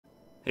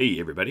Hey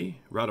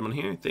everybody, Rodamon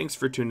here. Thanks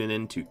for tuning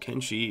in to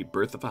Kenshi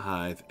Birth of a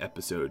Hive,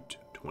 episode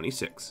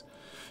 26.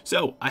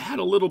 So, I had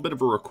a little bit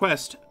of a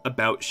request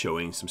about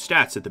showing some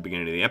stats at the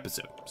beginning of the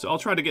episode. So I'll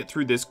try to get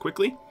through this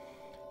quickly.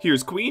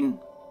 Here's Queen,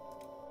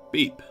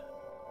 Beep,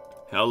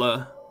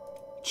 Hella,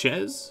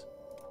 Ches,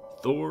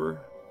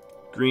 Thor,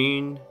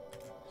 Green,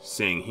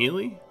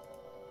 Sangheili,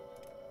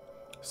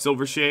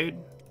 Silvershade,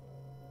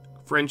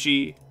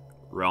 Frenchie,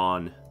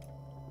 Ron,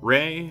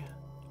 Ray,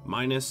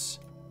 Minus,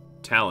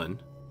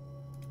 Talon,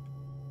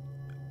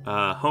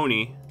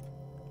 Honey,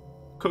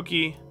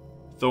 Cookie,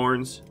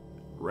 Thorns,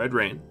 Red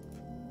Rain,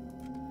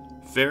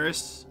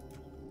 Ferris,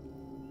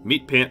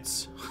 Meat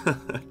Pants,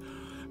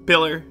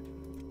 Pillar,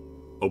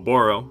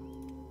 Oboro,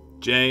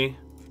 Jay,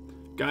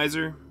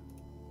 Geyser,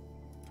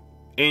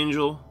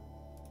 Angel,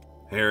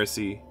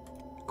 Heresy,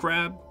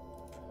 Crab,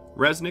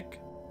 Resnick,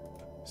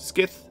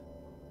 Skith,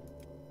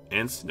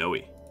 and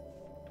Snowy.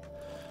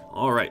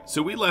 Alright,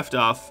 so we left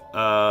off,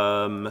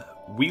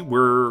 we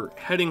were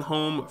heading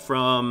home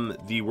from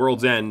the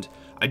World's End.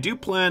 I do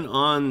plan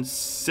on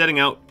setting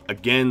out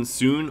again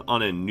soon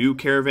on a new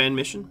caravan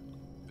mission.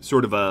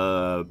 Sort of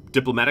a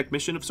diplomatic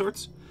mission of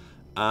sorts.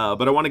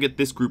 But I want to get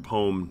this group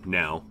home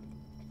now.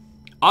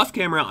 Off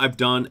camera, I've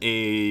done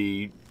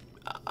a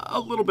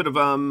little bit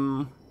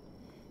of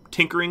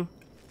tinkering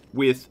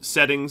with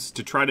settings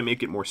to try to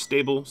make it more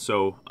stable.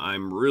 So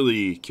I'm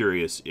really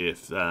curious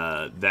if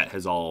that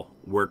has all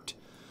worked.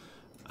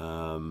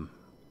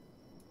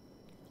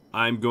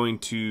 I'm going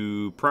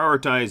to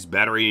prioritize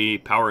battery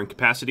power and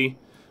capacity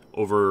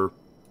over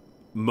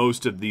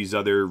most of these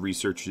other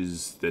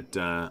researches that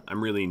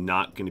I'm really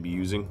not going to be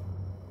using.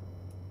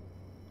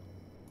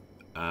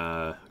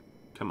 Come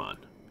on.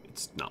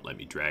 It's not letting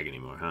me drag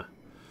anymore, huh?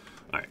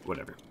 Alright,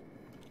 whatever.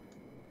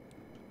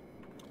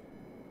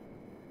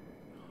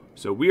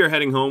 So we are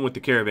heading home with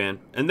the caravan,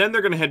 and then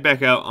they're going to head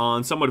back out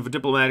on somewhat of a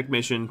diplomatic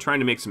mission, trying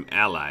to make some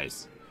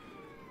allies.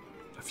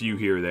 A few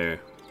here or there.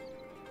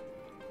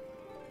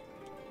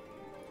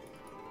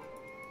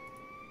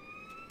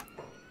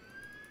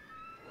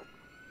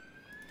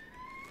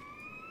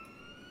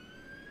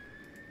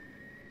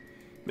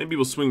 Maybe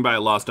we'll swing by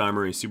a lost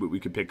armory and see what we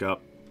could pick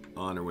up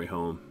on our way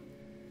home.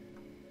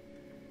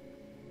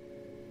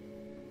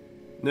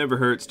 Never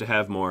hurts to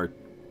have more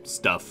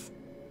stuff,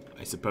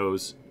 I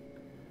suppose.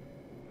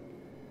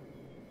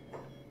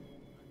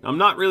 Now, I'm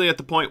not really at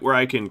the point where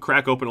I can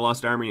crack open a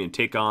lost armory and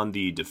take on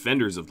the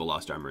defenders of the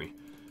lost armory.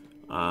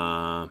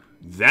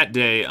 That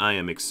day, I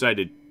am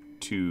excited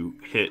to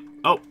hit...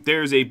 Oh,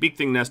 there's a big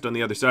thing nest on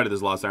the other side of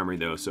this lost armory,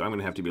 though, so I'm going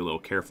to have to be a little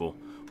careful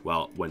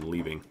when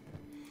leaving.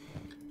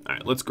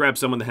 Alright, let's grab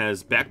someone that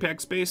has backpack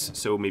space,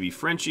 so maybe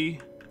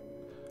Frenchie.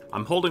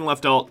 I'm holding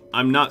left alt.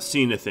 I'm not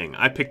seeing a thing.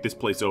 I picked this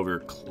place over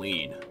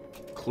clean.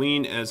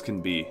 Clean as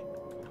can be.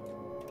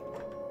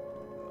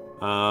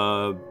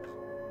 Alright,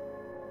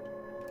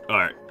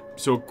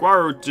 so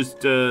Guaro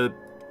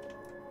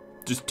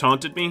just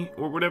taunted me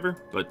or whatever,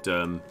 but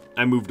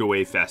I moved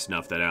away fast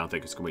enough that I don't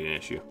think it's going to be an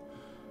issue.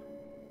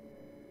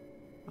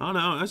 Oh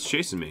no, that's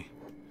chasing me.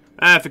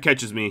 If it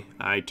catches me,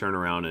 I turn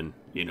around and,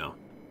 you know,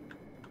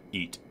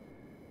 eat.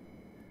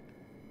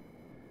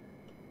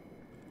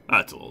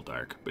 It's a little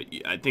dark, but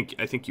I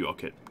think you all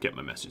get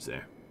my message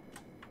there.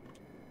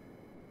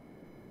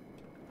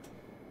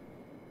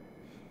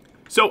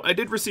 So I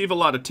did receive a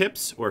lot of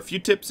tips, or a few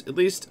tips at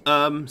least.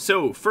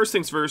 So first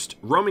things first,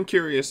 Roman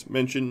Curious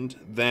mentioned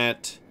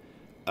that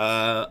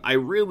there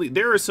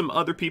are some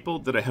other people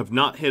that I have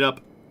not hit up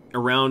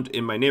around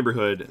in my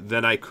neighborhood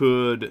that I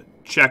could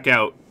check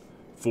out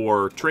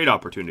for trade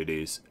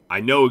opportunities. I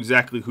know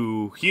exactly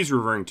who he's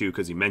referring to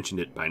because he mentioned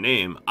it by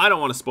name. I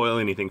don't want to spoil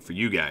anything for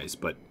you guys,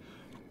 but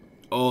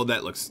oh,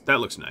 that looks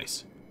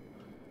nice.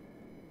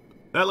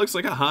 That looks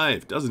like a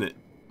hive, doesn't it?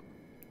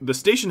 The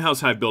station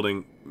house hive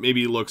building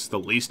maybe looks the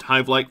least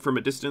hive-like from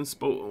a distance,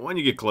 but when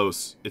you get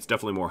close, it's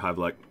definitely more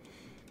hive-like.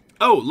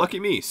 Oh, lucky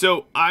me.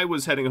 So I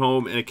was heading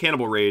home and a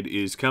cannibal raid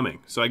is coming.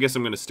 So I guess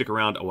I'm going to stick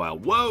around a while.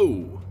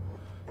 Whoa!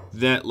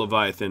 That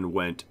Leviathan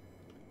went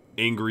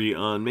angry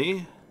on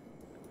me.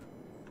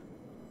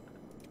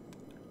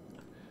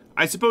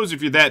 I suppose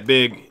if you're that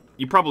big,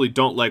 you probably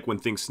don't like when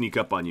things sneak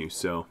up on you,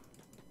 so...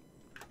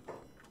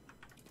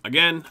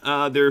 Again,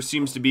 there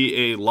seems to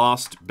be a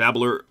lost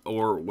babbler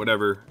or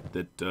whatever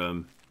that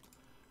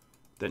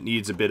that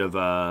needs a bit of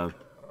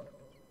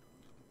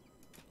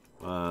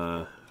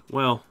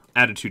well,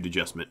 attitude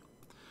adjustment.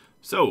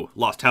 So,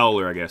 lost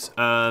howler, I guess.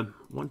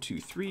 1,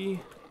 2, 3.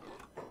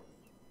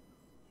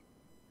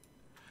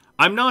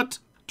 I'm not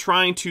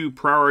trying to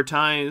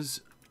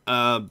prioritize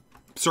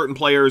certain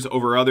players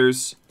over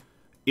others.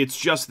 It's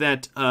just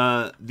that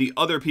the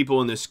other people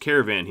in this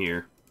caravan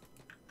here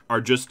are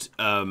just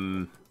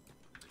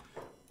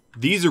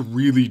these are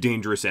really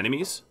dangerous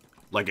enemies,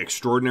 like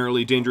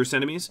extraordinarily dangerous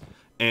enemies,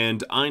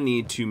 and I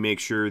need to make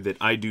sure that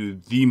I do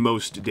the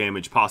most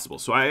damage possible.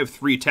 So I have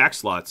 3 attack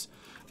slots.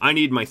 I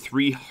need my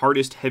 3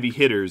 hardest heavy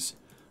hitters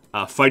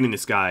fighting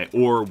this guy,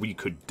 or we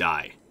could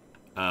die.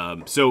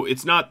 So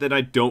it's not that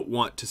I don't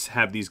want to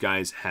have these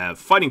guys have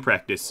fighting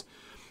practice.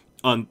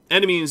 on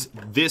enemies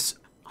this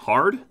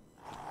hard,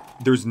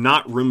 there's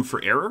not room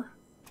for error,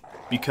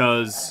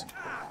 because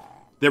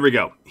there we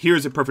go.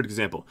 Here's a perfect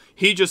example.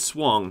 He just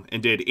swung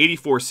and did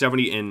 84,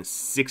 70, and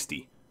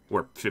 60,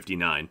 or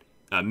 59,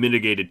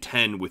 mitigated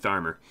 10 with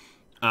armor.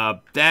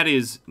 That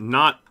is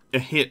not a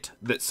hit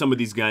that some of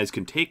these guys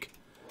can take.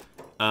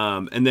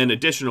 And then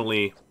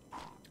additionally,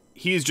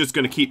 he's just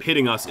going to keep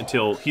hitting us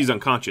until he's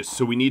unconscious.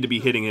 So we need to be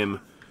hitting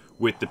him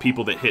with the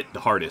people that hit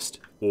the hardest,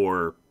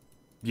 or,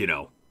 you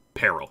know,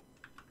 peril,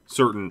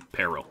 certain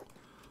peril.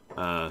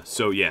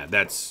 So yeah,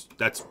 that's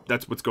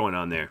what's going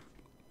on there.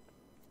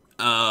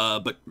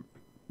 But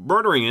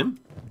murdering him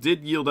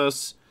did yield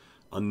us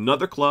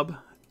another club,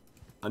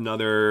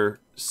 another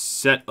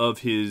set of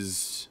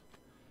his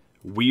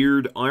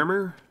weird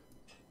armor,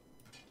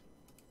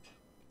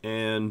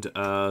 and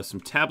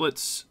some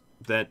tablets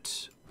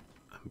that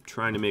I'm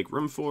trying to make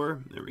room for.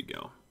 There we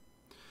go.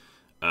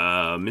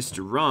 Mr.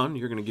 Ron,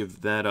 you're going to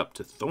give that up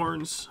to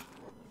Thorns.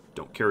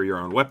 Don't carry your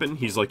own weapon.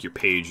 He's like your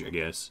page, I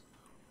guess.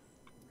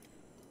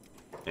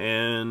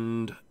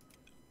 And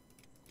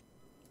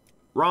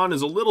Ron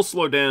is a little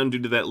slowed down due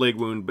to that leg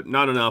wound, but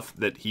not enough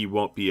that he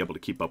won't be able to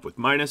keep up with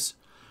Minus.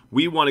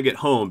 We want to get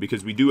home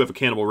because we do have a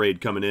cannibal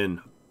raid coming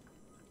in.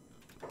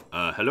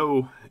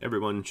 Hello,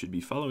 everyone should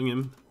be following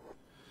him.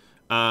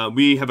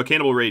 We have a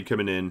cannibal raid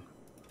coming in,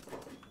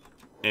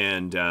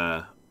 and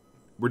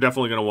we're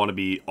definitely going to want to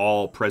be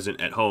all present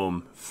at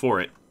home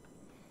for it.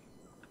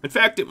 In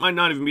fact, it might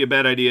not even be a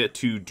bad idea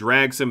to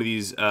drag some of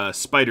these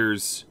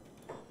spiders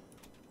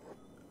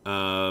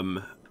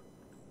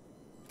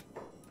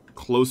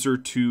closer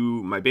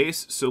to my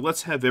base. So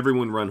let's have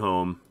everyone run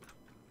home.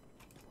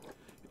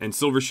 And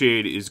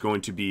Silvershade is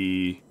going to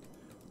be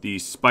the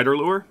spider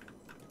lure.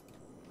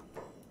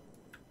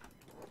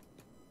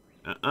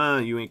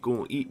 You ain't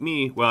gonna eat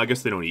me. Well, I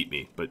guess they don't eat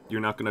me, but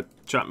you're not gonna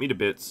chop me to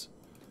bits.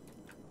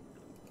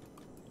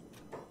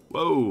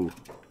 Whoa.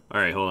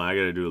 Alright, hold on. I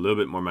gotta do a little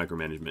bit more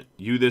micromanagement.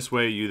 You this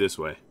way, you this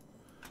way.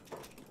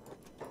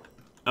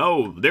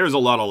 Oh, there's a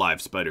lot of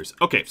live spiders.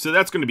 Okay, so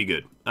that's gonna be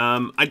good.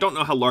 I don't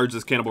know how large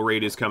this cannibal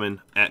raid is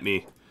coming at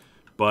me,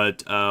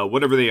 but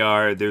whatever they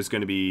are, there's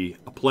gonna be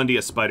plenty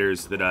of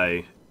spiders that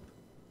I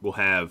will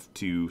have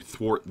to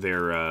thwart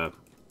their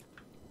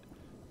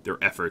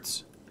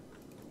efforts.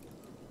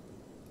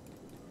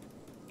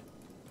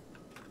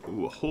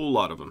 Ooh, a whole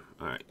lot of them.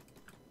 Alright.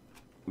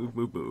 Move,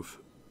 move, move.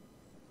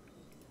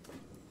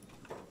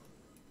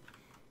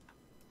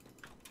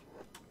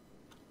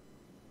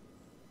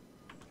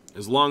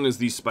 As long as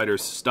these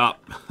spiders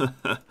stop.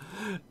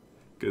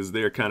 Because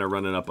they're kind of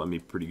running up on me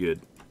pretty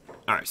good.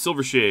 Alright,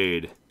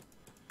 Silvershade.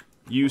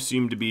 You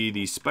seem to be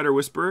the Spider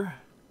Whisperer.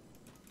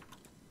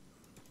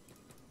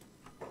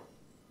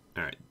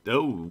 Alright.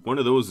 Oh, one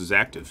of those is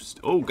active.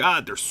 Oh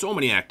god, there's so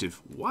many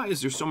active. Why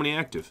is there so many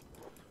active?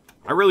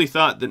 I really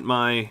thought that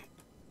my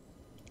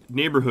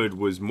neighborhood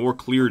was more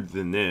cleared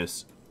than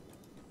this.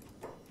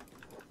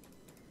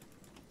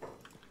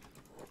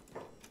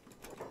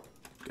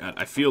 God,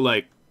 I feel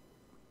like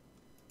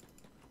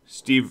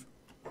Steve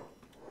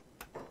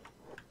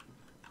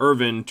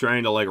Irvin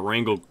trying to like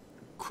wrangle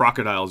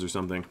crocodiles or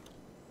something.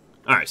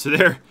 Alright, so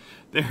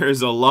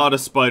there's a lot of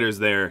spiders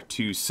there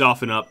to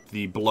soften up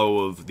the blow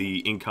of the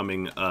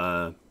incoming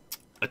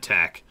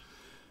attack.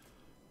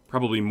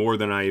 Probably more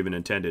than I even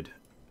intended.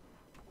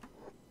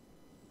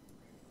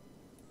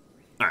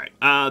 Alright,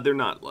 they're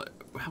not...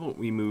 How about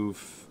we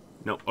move...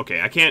 No, okay,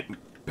 I can't...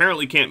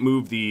 Apparently can't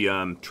move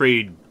the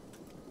trade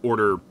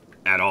order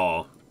at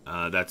all.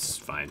 That's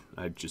fine.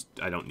 I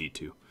don't need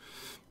to.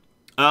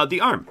 The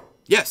arm.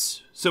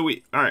 Yes. So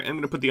we... Alright, I'm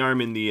going to put the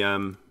arm in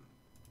the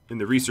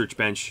research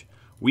bench.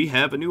 We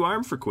have a new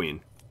arm for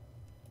Queen.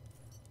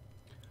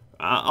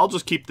 I'll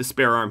just keep the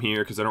spare arm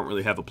here because I don't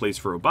really have a place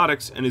for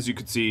robotics. And as you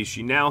can see,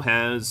 she now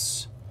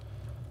has...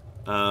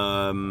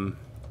 Well,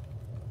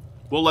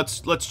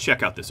 let's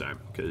check out this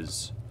arm,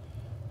 because...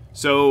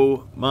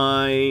 So,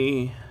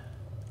 my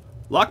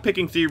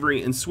lockpicking,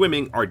 thievery, and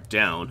swimming are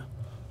down,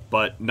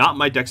 but not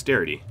my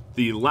dexterity.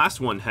 The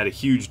last one had a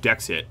huge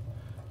dex hit,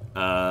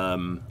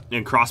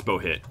 and crossbow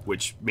hit,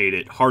 which made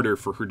it harder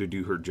for her to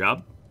do her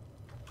job.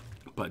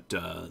 But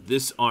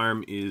this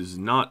arm is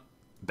not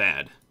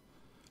bad.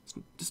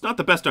 It's not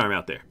the best arm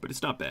out there, but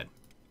it's not bad.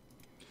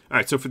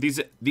 Alright, so for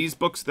these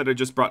books that I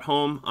just brought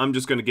home, I'm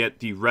just going to get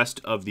the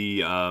rest of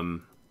the...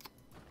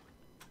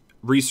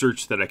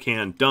 research that I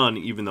can done,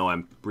 even though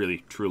I'm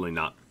really truly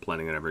not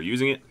planning on ever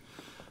using it.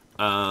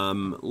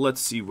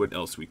 Let's see what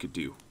else we could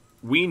do.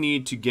 We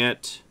need to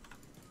get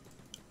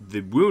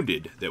the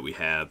wounded that we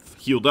have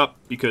healed up,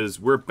 because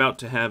we're about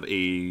to have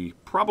a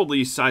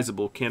probably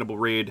sizable cannibal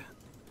raid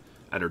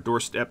at our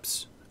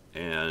doorsteps,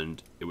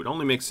 and it would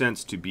only make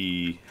sense to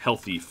be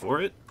healthy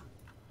for it.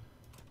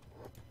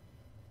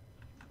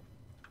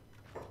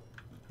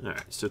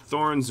 Alright, so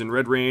Thorns and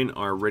Red Rain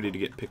are ready to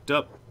get picked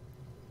up.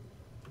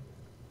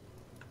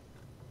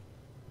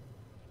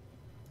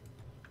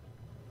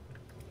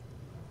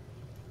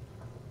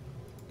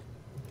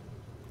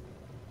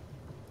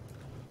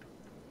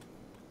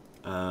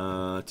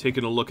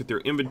 Taking a look at their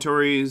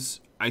inventories.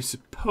 I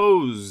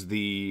suppose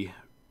I'm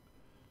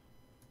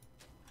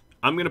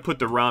going to put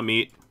the raw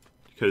meat,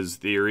 because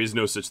there is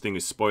no such thing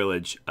as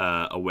spoilage,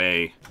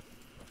 away.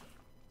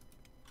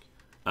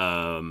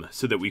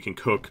 So that we can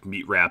cook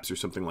meat wraps or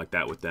something like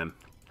that with them.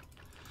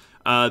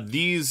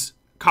 These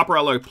copper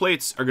alloy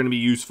plates are going to be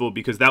useful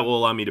because that will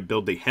allow me to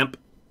build the hemp.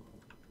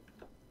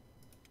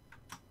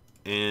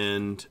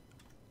 And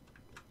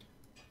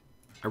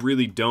I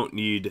really don't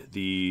need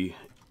the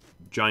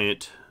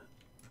giant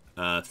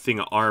thing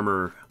of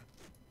armor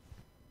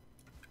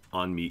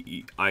on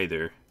me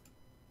either.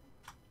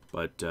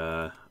 But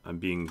I'm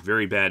being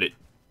very bad at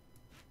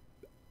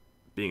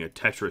being a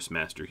Tetris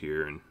master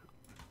here. And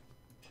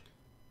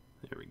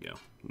there we go.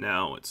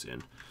 Now it's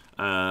in.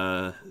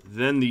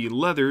 Then the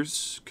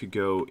leathers could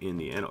go in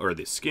the animal, or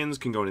the skins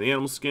can go into the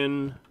animal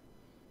skin.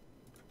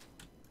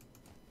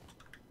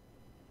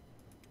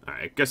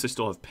 Alright, I guess I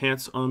still have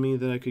pants on me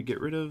that I could get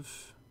rid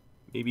of.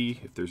 Maybe,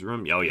 if there's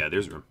room. Oh yeah,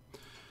 there's room.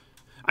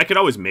 I could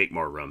always make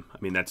more room. I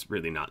mean, that's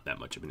really not that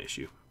much of an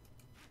issue.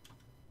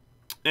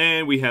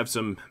 And we have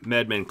some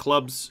Madman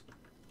clubs.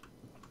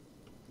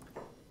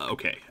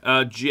 Okay,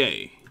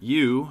 Jay,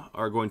 you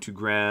are going to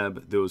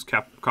grab those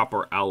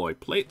copper alloy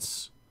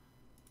plates.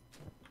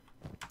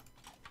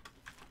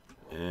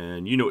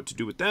 And you know what to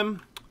do with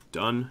them.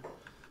 Done.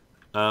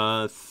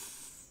 Let's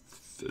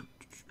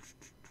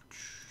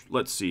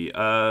see.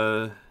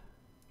 What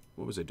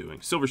was I doing?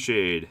 Silver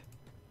Shade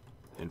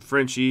and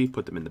Frenchie.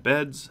 Put them in the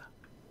beds.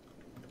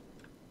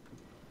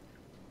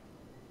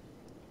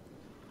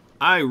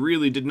 I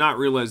really did not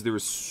realize there were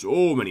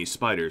so many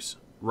spiders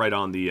right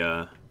on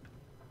the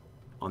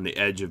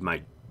edge of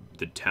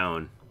the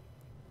town.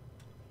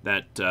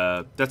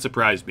 That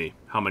surprised me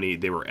how many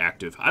they were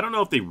active. I don't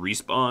know if they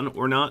respawn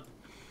or not.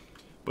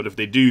 But if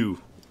they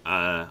do,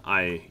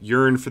 I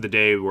yearn for the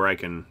day where I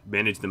can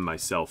manage them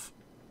myself.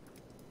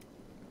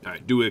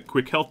 Alright, do a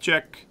quick health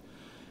check.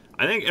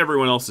 I think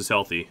everyone else is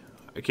healthy.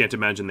 I can't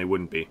imagine they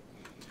wouldn't be.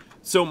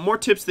 So, more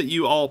tips that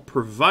you all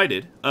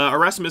provided.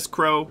 Erasmus,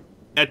 Crow,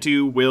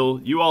 Etu,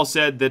 Will, you all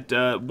said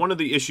that one of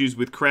the issues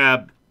with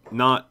Crab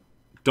not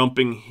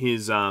dumping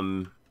his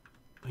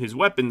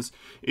weapons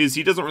is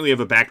he doesn't really have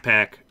a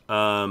backpack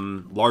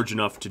large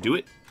enough to do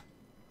it.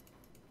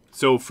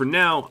 So for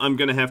now, I'm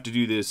going to have to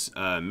do this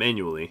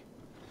manually.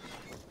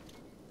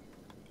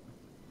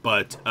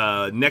 But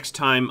next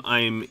time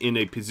I'm in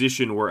a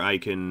position where I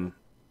can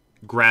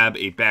grab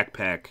a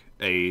backpack,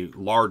 a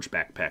large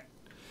backpack,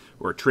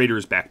 or a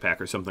trader's backpack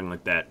or something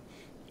like that,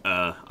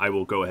 I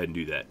will go ahead and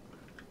do that.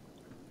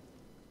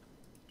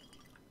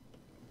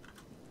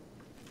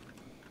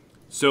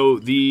 So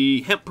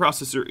the hemp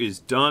processor is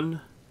done.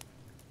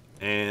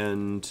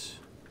 And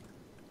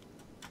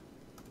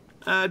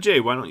Jay,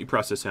 why don't you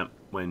process hemp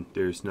when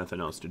there's nothing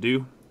else to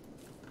do?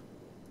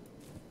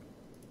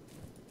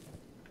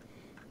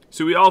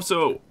 So we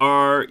also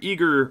are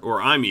eager, or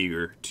I'm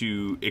eager,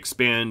 to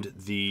expand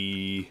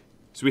the...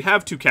 So we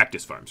have 2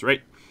 cactus farms,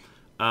 right?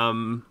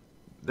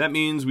 That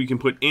means we can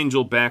put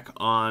Angel back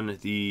on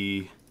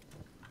the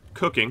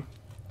cooking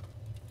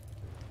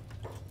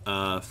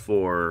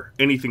for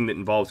anything that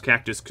involves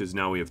cactus, because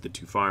now we have the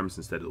 2 farms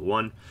instead of the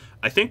 1.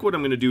 I think what I'm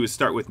going to do is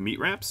start with meat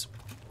wraps.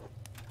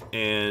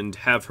 And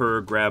have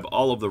her grab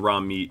all of the raw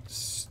meat,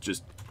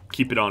 just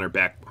keep it on her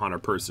back, on her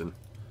person.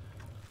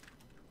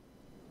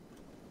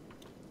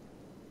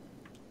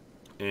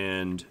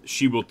 And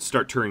she will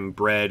start turning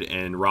bread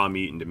and raw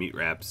meat into meat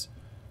wraps.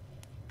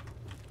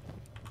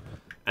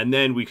 And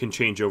then we can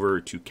change over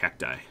to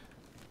cacti.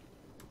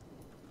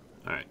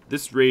 Alright,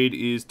 this raid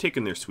is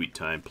taking their sweet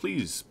time.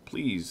 Please,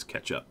 please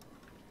catch up.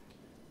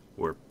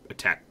 Or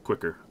attack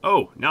quicker.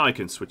 Oh, now I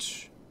can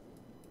switch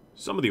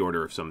some of the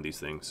order of some of these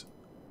things.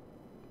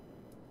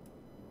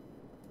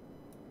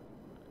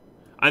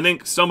 I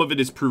think some of it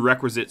is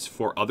prerequisites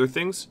for other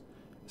things,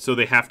 so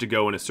they have to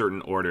go in a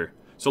certain order.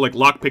 So like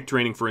lockpick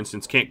training, for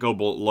instance, can't go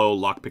below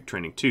lockpick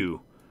training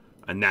 2,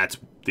 and that's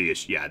the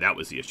issue. Yeah, that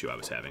was the issue I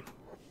was having.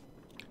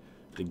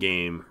 The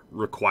game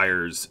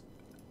requires,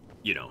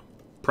 you know,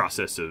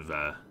 process of,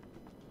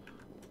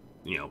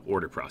 you know,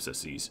 order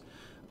processes.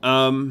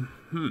 Oboro.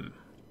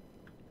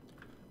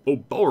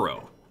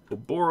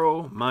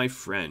 Oboro, my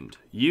friend.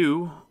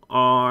 You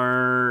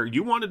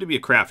wanted to be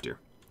a crafter.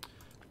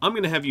 I'm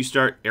going to have you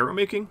start arrow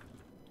making,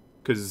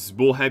 because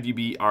we'll have you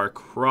be our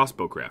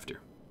crossbow crafter.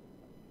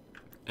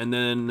 And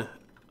then,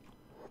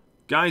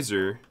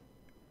 Geyser,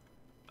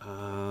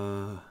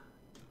 I'm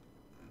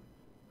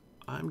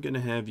going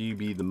to have you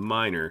be the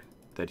miner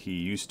that he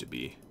used to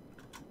be.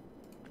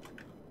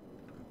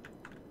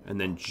 And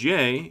then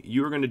Jay,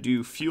 you are going to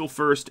do fuel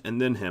first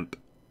and then hemp.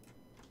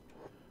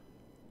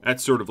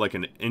 That's sort of like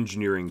an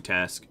engineering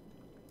task.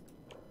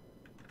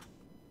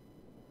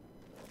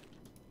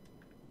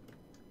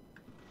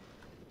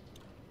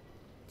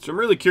 So I'm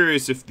really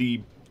curious if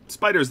the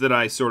spiders that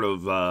I sort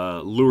of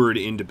lured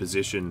into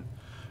position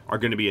are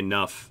going to be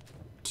enough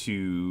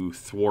to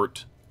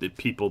thwart the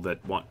people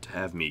that want to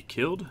have me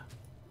killed.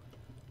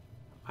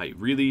 I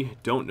really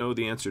don't know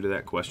the answer to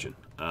that question.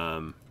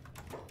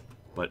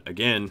 But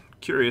again,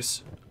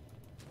 curious.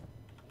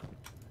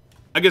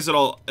 I guess it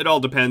all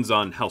depends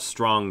on how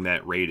strong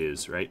that raid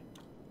is, right?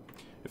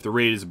 If the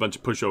raid is a bunch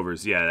of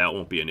pushovers, yeah, that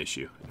won't be an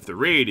issue. If the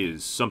raid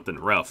is something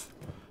rough,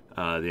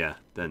 yeah,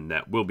 then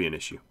that will be an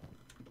issue.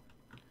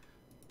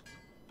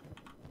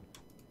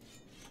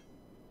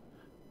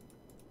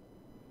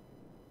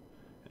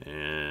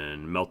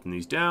 And melting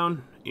these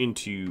down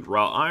into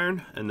raw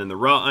iron, and then the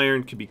raw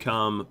iron can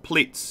become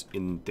plates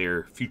in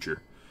their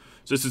future.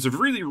 So this is a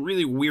really,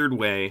 really weird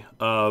way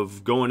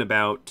of going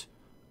about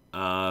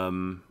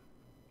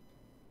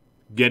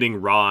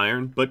getting raw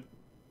iron, but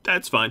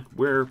that's fine.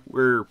 We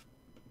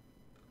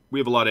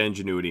have a lot of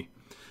ingenuity.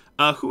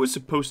 Who was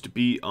supposed to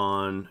be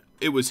on...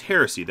 It was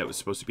Heresy that was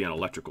supposed to be on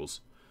electricals.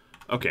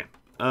 Okay.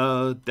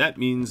 That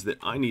means that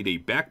I need a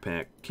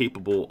backpack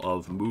capable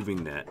of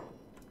moving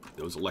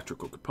those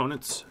electrical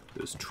components,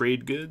 those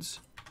trade goods.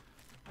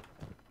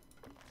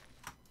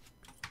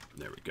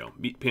 There we go.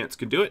 Meat pants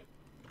can do it.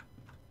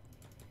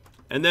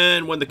 And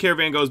then when the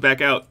caravan goes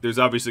back out, there's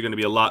obviously going to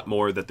be a lot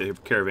more that the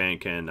caravan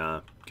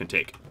can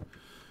take,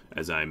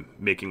 as I'm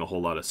making a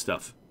whole lot of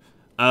stuff.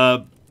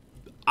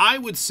 I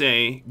would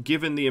say,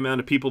 given the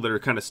amount of people that are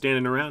kind of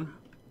standing around,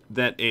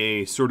 that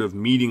a sort of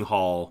meeting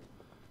hall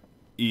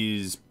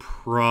is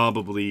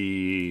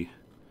probably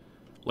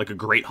like a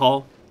great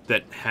hall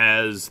that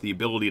has the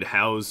ability to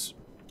house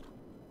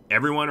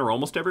everyone or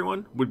almost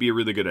everyone would be a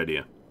really good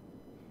idea.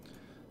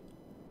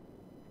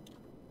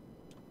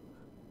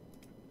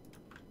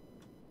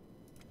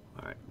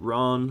 Alright,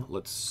 Ron,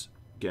 let's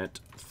get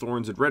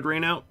Thorns and Red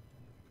Rain out.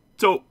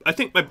 So, I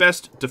think my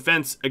best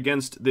defense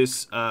against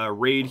this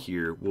raid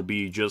here will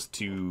be just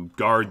to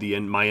guard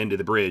my end of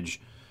the bridge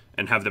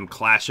and have them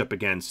clash up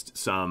against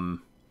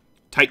some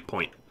tight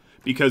point.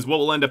 Because what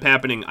will end up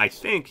happening, I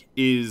think,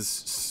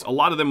 is a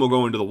lot of them will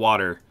go into the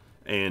water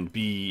and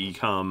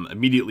become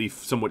immediately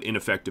somewhat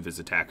ineffective as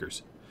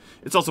attackers.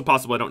 It's also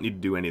possible I don't need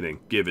to do anything,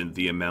 given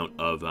the amount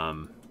of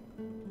iron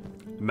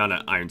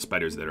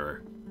spiders that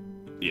are,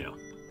 you know,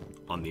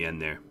 on the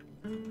end there.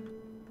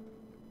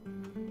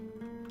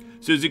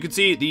 So as you can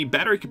see, the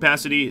battery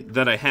capacity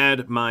that I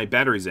had my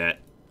batteries at,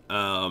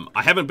 I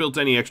haven't built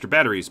any extra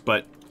batteries,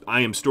 but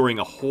I am storing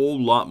a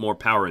whole lot more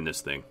power in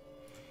this thing.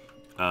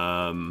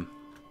 I'm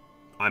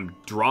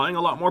drawing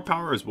a lot more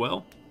power as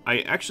well. I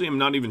actually am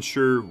not even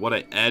sure what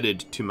I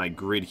added to my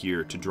grid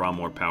here to draw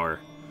more power.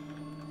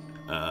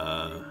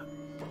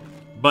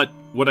 But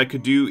what I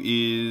could do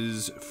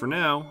is, for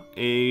now,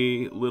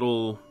 a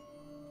little...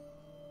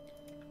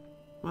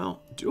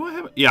 Well, do I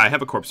have... Yeah, I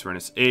have a corpse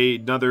furnace.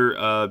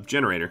 Another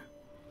generator.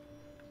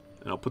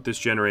 And I'll put this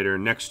generator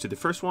next to the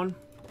first one.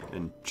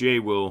 And Jay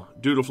will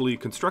dutifully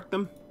construct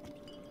them.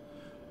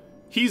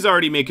 He's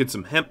already making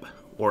some hemp,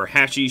 or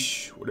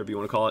hashish, whatever you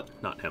want to call it.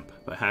 Not hemp,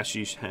 but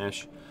hashish,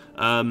 hash.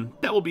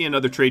 That will be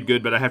another trade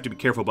good, but I have to be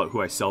careful about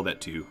who I sell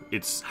that to.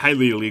 It's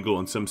highly illegal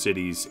in some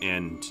cities,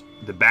 and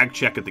the bag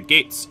check at the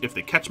gates, if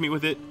they catch me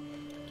with it,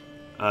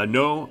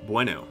 no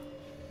bueno.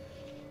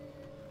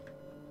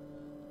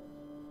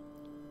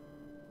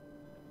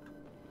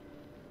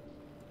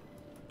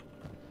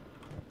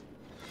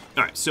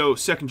 Alright, so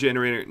second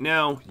generator.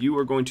 Now, you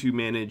are going to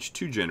manage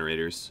 2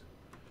 generators.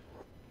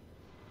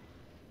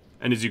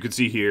 And as you can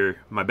see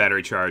here, my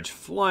battery charge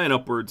flying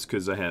upwards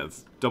because I have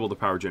double the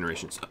power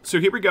generation. So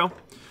here we go.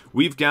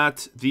 We've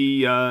got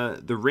the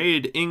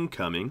raid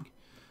incoming.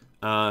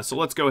 So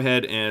let's go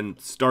ahead and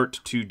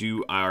start to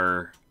do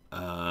our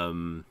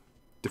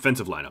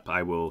defensive lineup.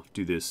 I will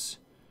do this.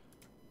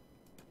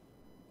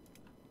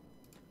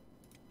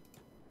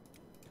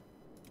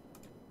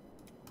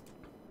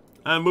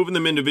 I'm moving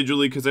them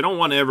individually because I don't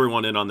want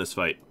everyone in on this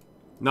fight.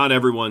 Not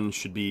everyone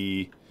should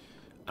be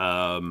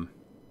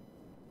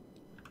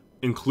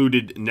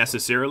included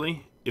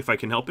necessarily, if I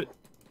can help it.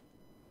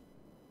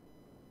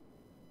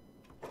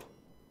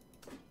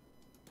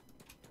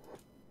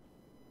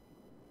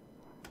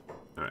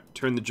 Alright,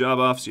 turn the job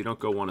off so you don't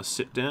go want to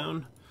sit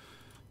down.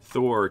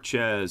 Thor,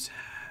 Chaz,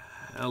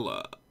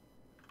 Hella.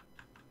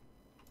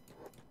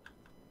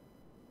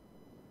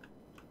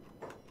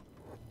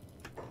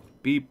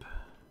 Beep.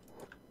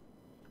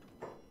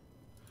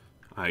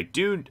 I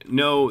do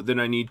know that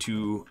I need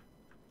to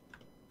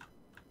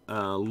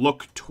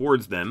look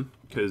towards them,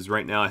 because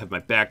right now I have my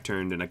back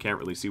turned and I can't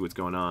really see what's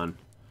going on.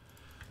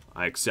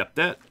 I accept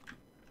that.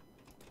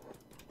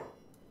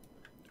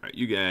 Alright,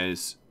 you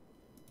guys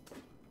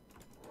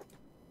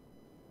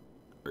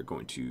are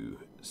going to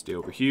stay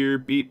over here.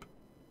 Beep.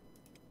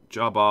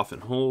 Job off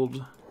and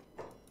hold.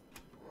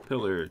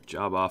 Pillar,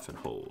 job off and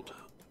hold.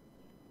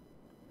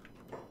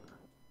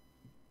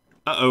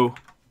 Uh-oh.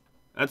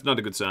 That's not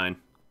a good sign.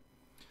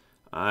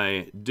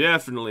 I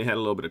definitely had a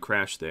little bit of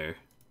crash there.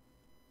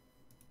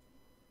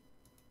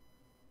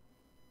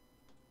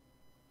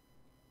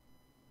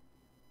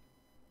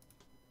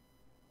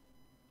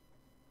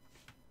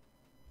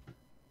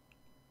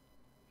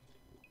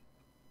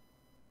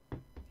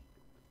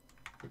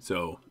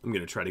 So I'm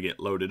going to try to get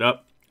loaded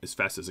up as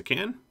fast as I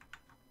can.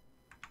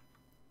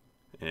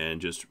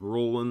 And just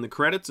roll in the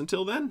credits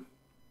until then.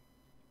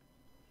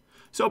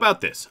 So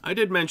about this, I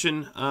did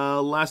mention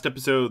last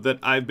episode that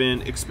I've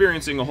been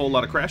experiencing a whole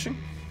lot of crashing,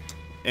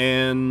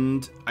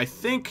 and I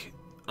think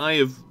I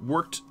have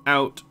worked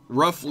out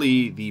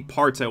roughly the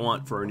parts I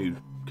want for a new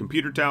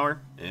computer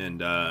tower, and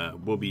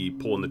we'll be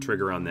pulling the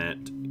trigger on that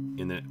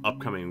in the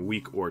upcoming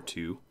week or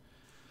two.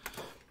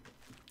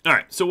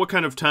 Alright, so what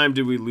kind of time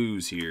did we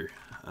lose here?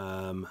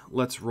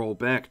 Let's roll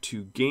back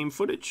to game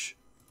footage.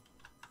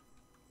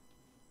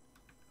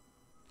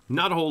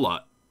 Not a whole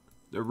lot.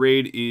 The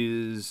raid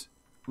is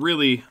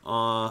really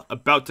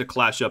about to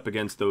clash up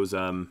against those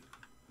iron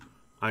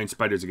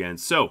spiders again.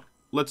 So,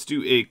 let's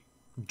do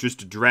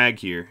just a drag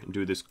here and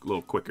do this a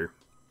little quicker.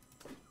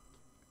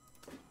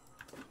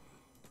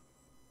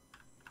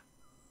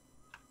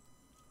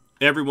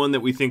 Everyone that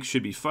we think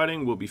should be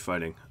fighting will be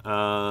fighting.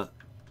 The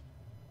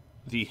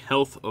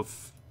health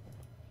of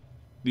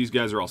these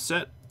guys are all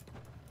set.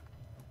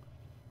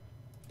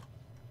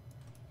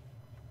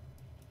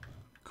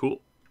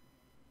 Cool.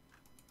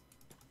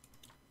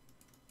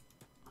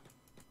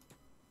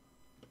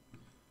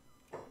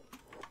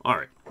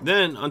 Alright,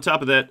 then on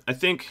top of that, I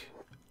think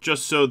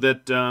just so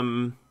that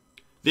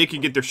they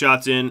can get their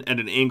shots in at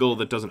an angle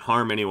that doesn't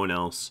harm anyone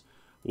else,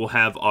 we'll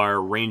have our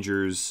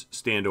rangers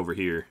stand over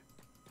here.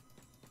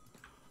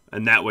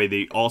 And that way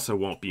they also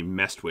won't be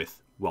messed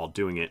with while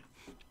doing it.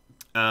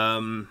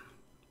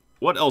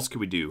 What else could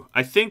we do?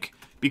 I think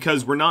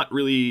because we're not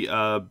really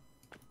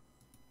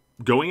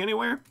going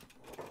anywhere,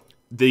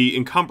 the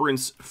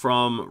encumbrance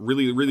from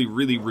really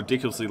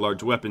ridiculously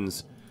large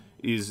weapons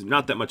is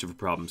not that much of a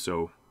problem.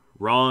 So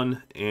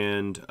Ron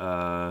and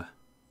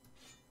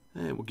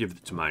we'll give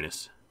it to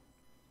Minus.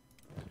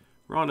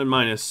 Ron and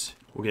Minus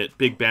will get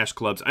big bash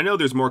clubs. I know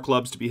there's more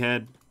clubs to be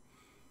had,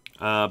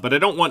 but I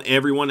don't want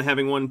everyone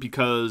having one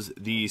because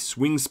the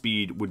swing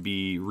speed would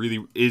be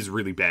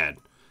really bad,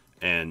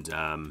 and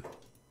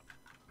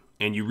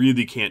you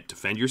really can't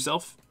defend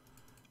yourself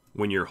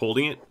when you're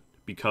holding it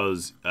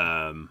because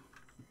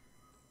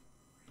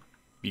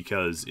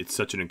it's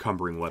such an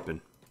encumbering weapon.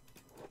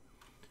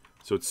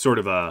 So it's sort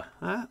of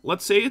a,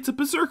 let's say it's a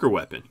berserker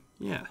weapon.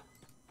 Yeah.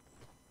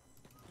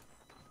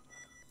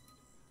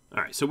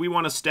 Alright, so we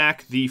want to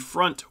stack the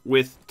front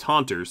with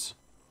taunters.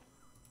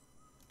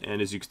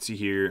 And as you can see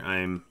here,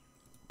 I'm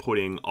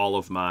putting all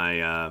of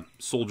my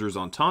soldiers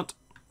on taunt.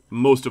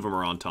 Most of them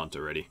are on taunt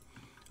already.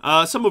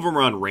 Some of them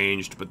are on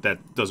ranged, but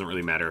that doesn't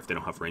really matter if they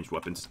don't have ranged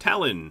weapons.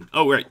 Talon!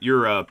 Oh, right,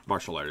 you're a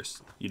martial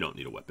artist. You don't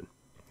need a weapon.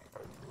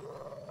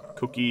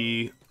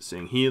 Cookie,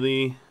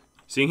 Sangheili.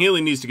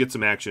 Sangheili needs to get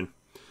some action.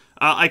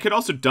 I could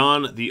also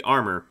don the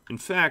armor. In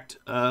fact,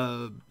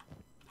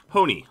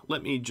 Pony,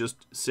 let me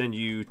just send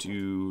you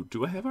to...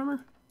 Do I have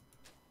armor?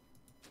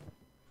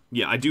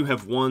 Yeah, I do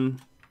have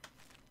one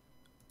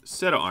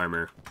set of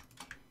armor.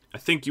 I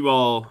think you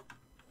all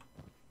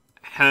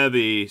have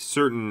a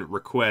certain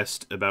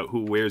request about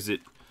who wears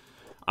it.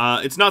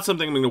 It's not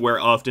something I'm going to wear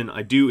often.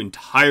 I do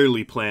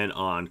entirely plan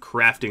on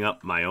crafting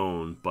up my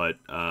own, but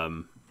I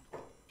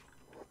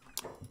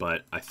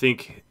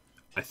think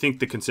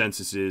the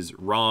consensus is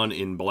Ron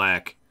in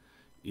black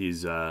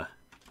is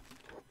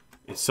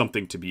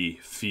something to be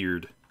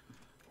feared.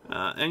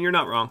 And you're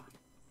not wrong.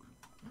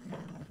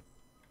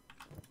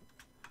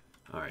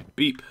 Alright,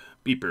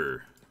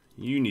 Beeper.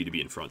 You need to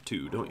be in front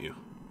too, don't you?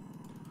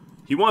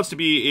 He wants to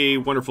be a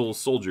wonderful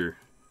soldier.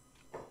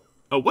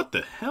 Oh, what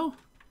the hell?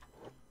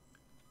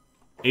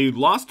 A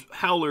lost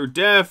howler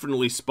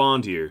definitely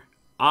spawned here.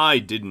 I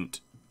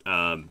didn't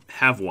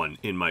have one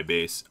in my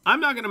base. I'm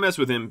not going to mess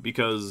with him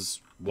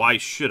because why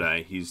should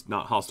I? He's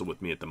not hostile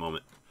with me at the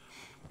moment.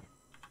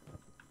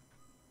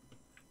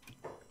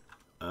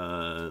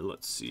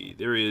 Let's see.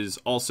 There is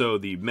also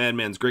the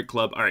Madman's Great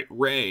Club. Alright,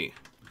 Ray.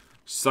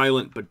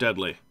 Silent but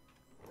deadly.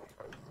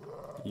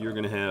 You're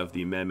going to have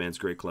the Madman's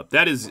Great Club.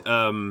 That is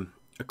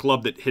a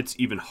club that hits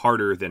even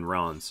harder than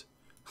Ron's.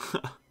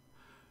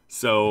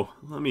 So,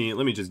 let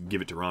me just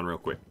give it to Ron real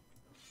quick.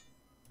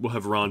 We'll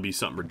have Ron be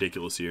something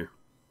ridiculous here.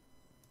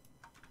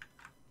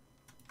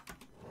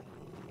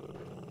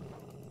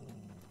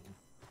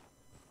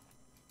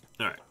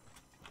 Alright.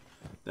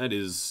 That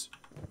is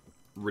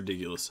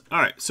ridiculous.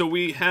 Alright, so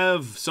we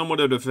have somewhat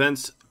of a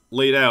defense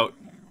laid out.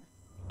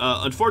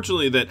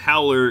 Unfortunately, that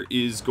Howler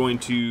is going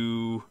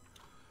to...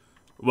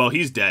 Well,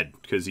 he's dead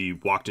because he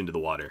walked into the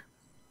water.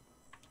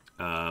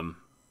 But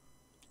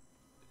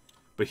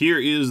here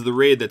is the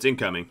raid that's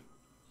incoming.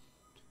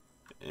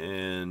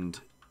 And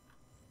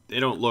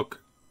they don't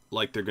look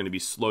like they're going to be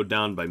slowed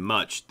down by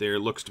much. There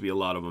looks to be a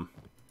lot of them.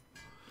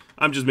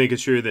 I'm just making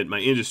sure that my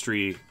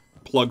industry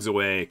plugs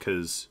away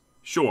because,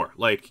 sure,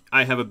 like,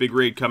 I have a big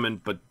raid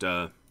coming, but,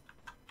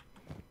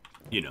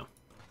 you know.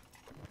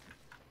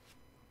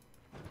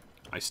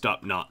 I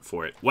stopped not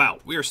for it. Wow,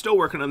 we are still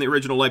working on the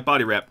original light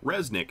body wrap.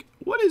 Resnick,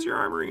 what is your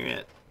armoring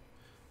at?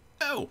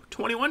 Oh,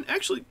 21?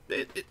 Actually,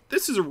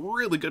 this is a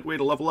really good way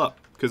to level up.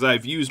 Because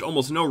I've used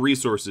almost no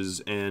resources,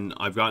 and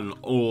I've gotten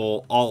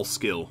all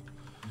skill.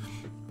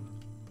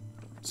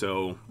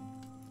 So,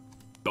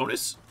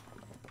 bonus?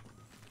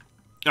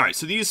 Alright,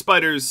 so these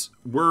spiders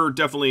were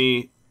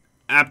definitely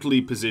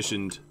aptly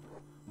positioned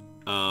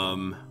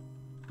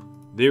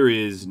There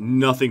is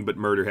nothing but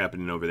murder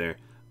happening over there.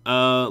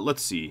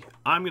 Let's see.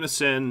 I'm gonna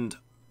send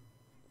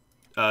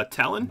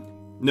Talon?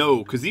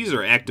 No, because these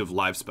are active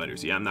live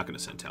spiders. Yeah, I'm not gonna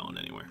send Talon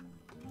anywhere.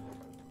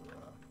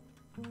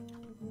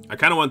 I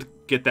kind of want to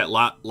get that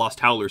Lost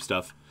Howler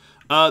stuff.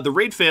 The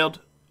raid failed.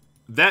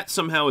 That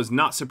somehow is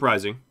not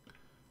surprising.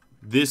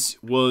 This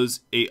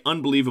was a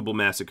unbelievable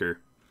massacre.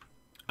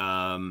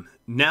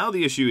 Now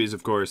the issue is,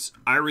 of course,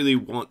 I really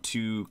want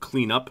to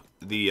clean up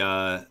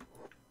the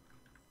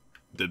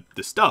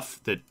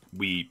stuff that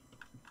we,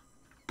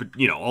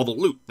 you know, all the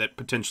loot that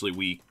potentially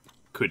we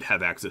could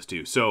have access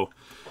to. So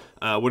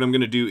what I'm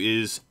going to do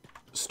is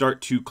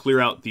start to clear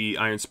out the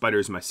iron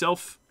spiders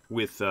myself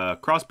with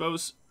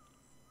crossbows.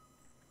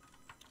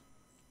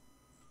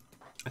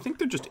 I think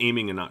they're just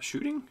aiming and not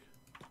shooting.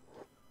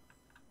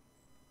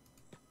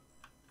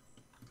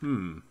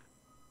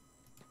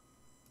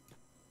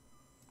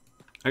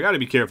 I gotta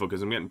be careful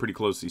because I'm getting pretty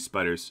close to these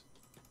spiders.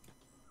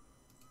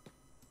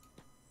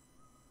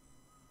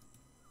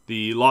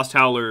 The Lost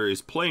Howler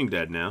is playing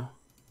dead now.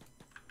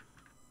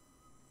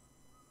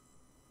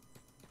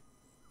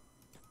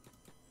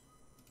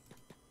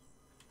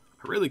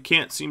 I really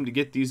can't seem to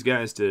get these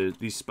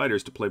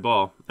spiders to play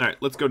ball. Alright,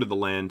 let's go to the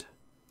land.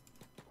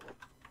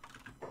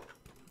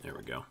 There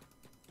we go.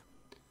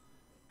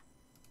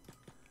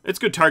 It's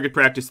good target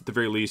practice at the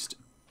very least.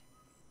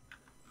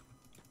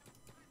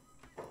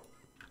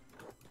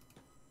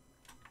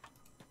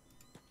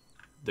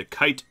 The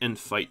kite and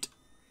fight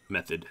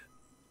method.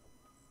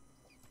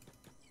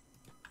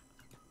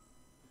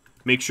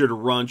 Make sure to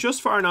run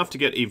just far enough to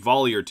get a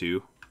volley or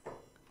two.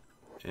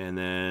 And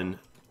then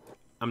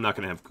I'm not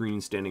going to have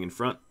green standing in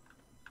front.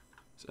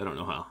 So I don't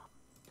know how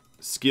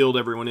skilled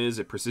everyone is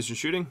at precision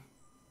shooting.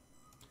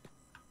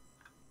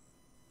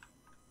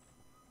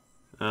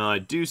 I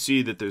do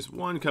see that there's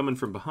one coming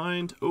from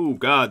behind. Oh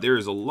god, there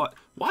is a lot.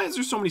 Why is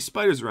there so many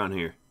spiders around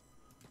here?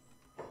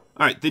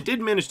 Alright, they did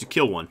manage to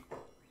kill one.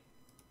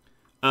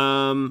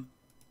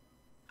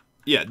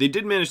 Yeah, they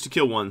did manage to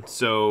kill one,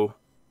 so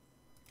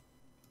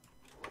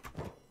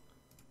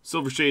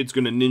Silver Shade's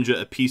gonna ninja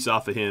a piece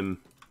off of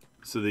him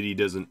so that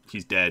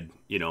he's dead,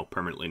 you know,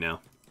 permanently now.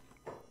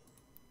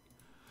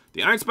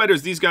 The iron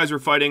spiders these guys were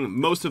fighting,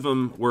 most of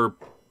them were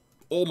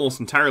almost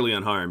entirely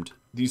unharmed.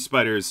 These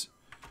spiders,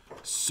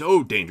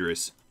 so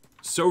dangerous,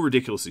 so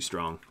ridiculously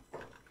strong.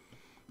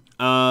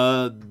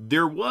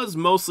 There was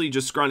mostly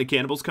just scrawny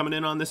cannibals coming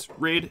in on this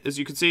raid, as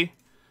you can see.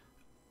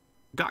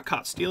 Got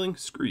caught stealing?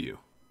 Screw you.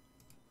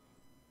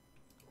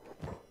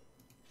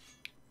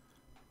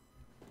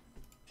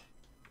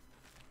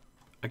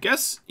 I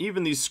guess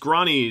even these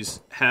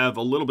scrawnies have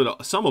a little bit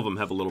of, some of them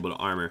have a little bit of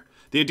armor.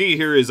 The idea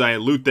here is I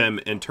loot them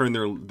and turn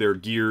their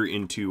gear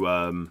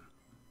into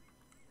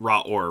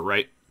raw ore,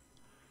 right?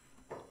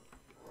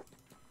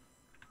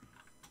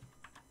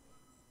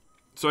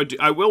 So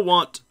I will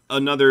want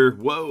another,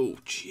 whoa,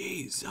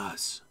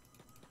 Jesus.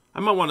 I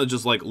might want to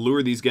just like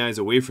lure these guys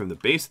away from the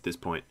base at this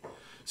point.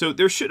 So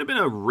there should have been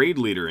a raid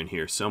leader in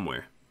here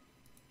somewhere.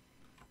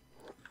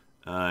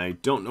 I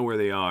don't know where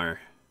they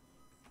are.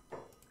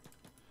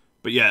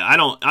 But yeah, I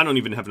don't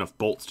even have enough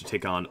bolts to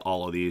take on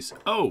all of these.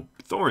 Oh,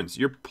 Thorns,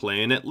 you're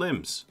playing at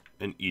limbs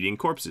and eating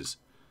corpses.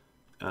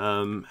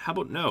 How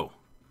about no?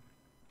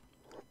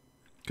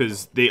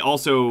 Because they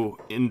also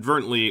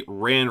inadvertently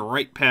ran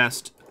right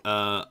past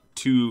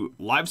two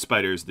live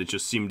spiders that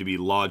just seem to be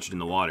lodged in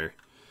the water.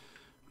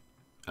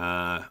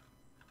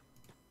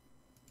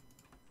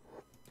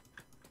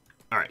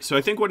 Alright, so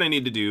I think what I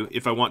need to do,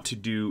 if I want to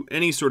do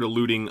any sort of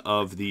looting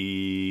of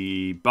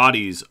the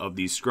bodies of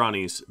these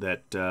scrawnies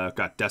that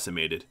got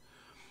decimated,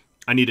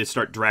 I need to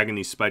start dragging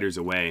these spiders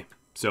away.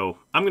 So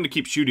I'm going to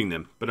keep shooting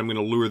them, but I'm going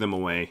to lure them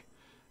away.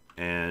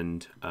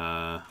 And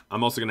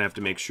I'm also going to have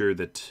to make sure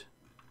that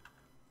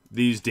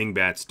these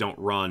dingbats don't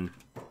run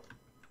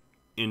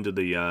into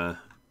the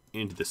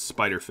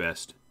spider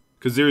fest.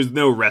 Because there's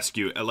no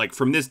rescue. Like,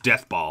 from this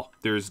death ball,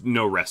 there's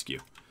no rescue.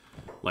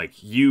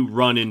 Like, you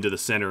run into the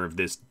center of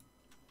these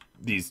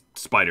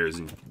spiders,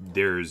 and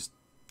there's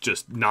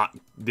not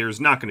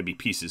going to be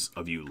pieces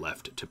of you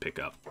left to pick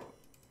up.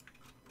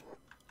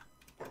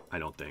 I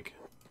don't think.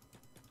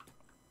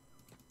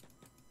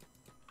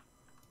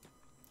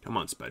 Come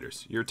on,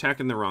 spiders. You're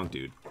attacking the wrong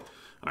dude.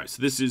 Alright,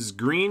 so this is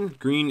green.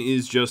 Green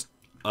is just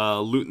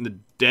looting the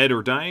dead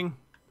or dying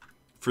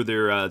for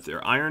their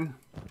iron.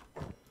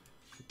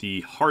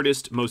 The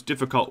hardest, most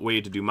difficult way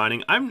to do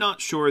mining. I'm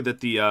not sure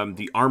that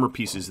the armor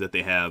pieces that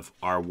they have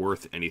are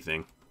worth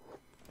anything.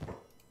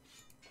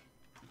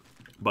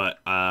 But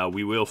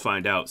we will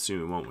find out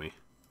soon, won't we?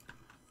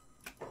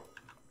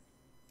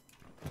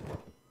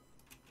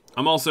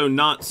 I'm also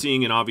not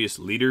seeing an obvious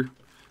leader.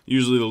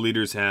 Usually the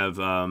leaders have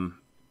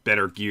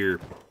better gear.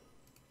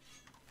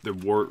 The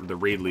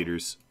raid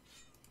leaders.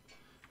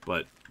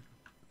 But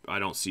I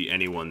don't see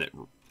anyone that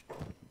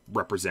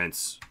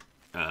represents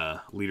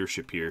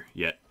leadership here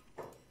yet.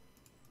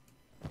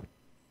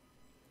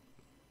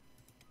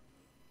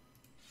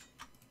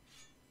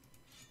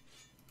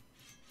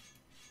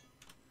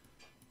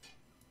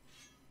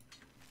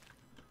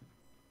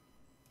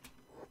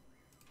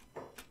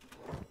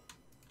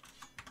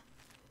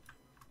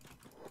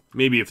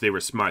 Maybe if they were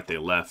smart, they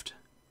left.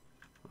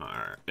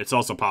 It's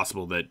also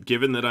possible that,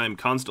 given that I'm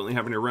constantly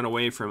having to run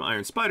away from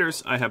iron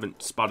spiders, I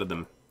haven't spotted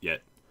them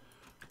yet.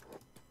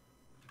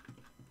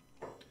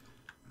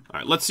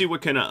 Alright, let's see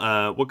what kind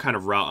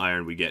of raw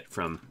iron we get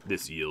from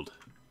this yield.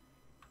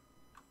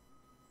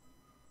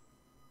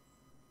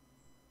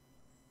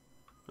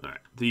 Alright,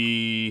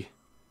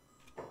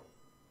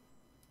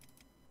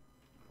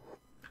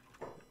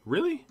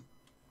 Really?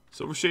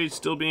 Silver Shade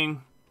still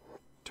being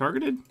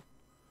targeted?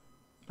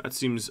 That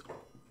seems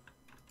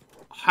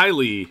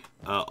highly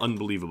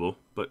unbelievable,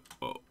 but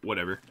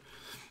whatever.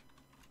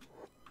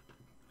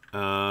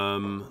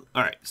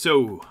 Alright,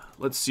 so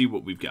let's see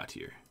what we've got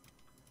here.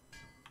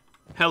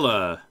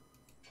 Hella.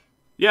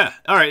 Yeah,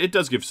 alright, it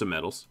does give some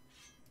metals.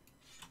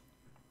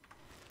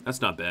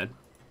 That's not bad.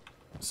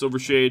 Silver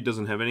Shade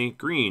doesn't have any.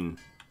 Green.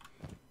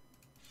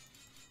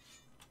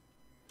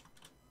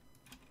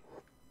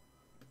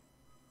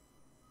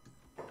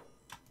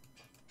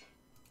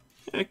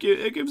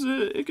 It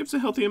gives a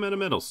healthy amount of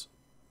metals.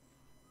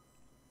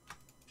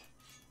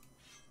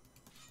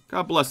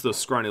 God bless those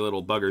scrawny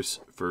little buggers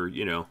for,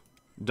 you know,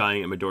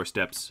 dying at my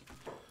doorsteps.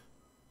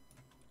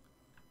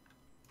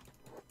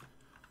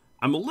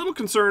 I'm a little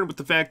concerned with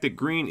the fact that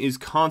green is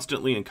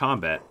constantly in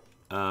combat.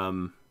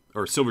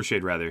 Or Silver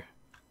Shade, rather.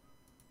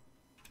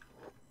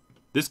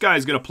 This guy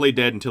is going to play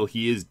dead until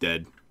he is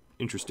dead.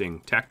 Interesting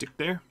tactic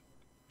there.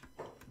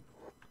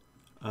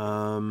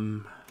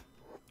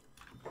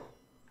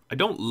 I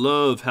don't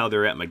love how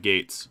they're at my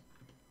gates.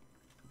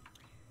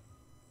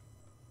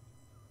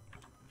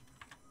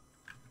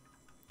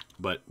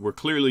 But we're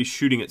clearly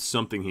shooting at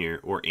something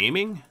here. Or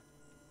aiming?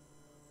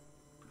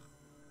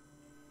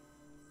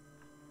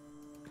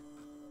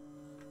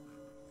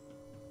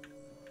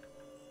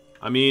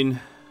 I mean,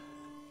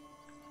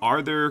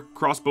 are there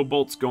crossbow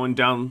bolts going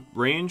down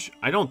range?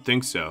 I don't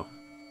think so.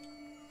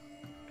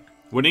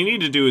 What I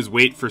need to do is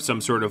wait for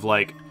some sort of,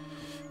 like,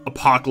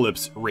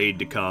 apocalypse raid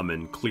to come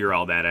and clear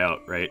all that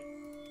out, right?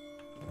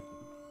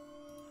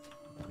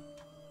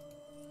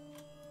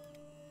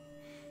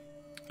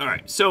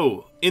 Alright,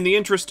 so, in the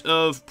interest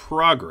of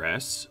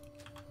progress,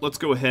 let's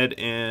go ahead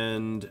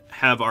and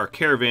have our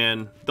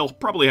caravan, they'll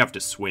probably have to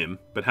swim,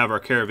 but have our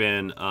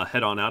caravan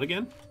head on out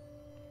again.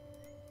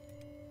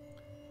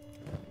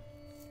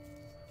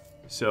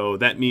 So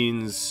that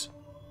means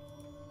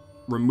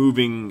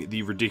removing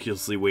the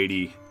ridiculously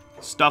weighty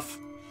stuff.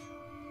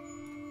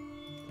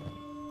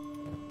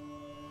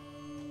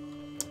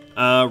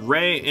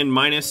 Ray and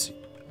Minus,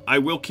 I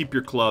will keep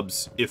your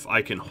clubs if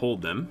I can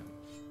hold them.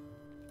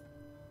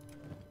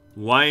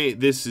 Why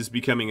this is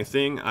becoming a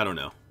thing, I don't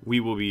know. We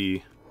will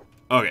be...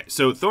 Okay,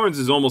 so Thorns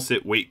is almost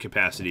at weight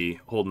capacity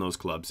holding those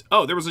clubs.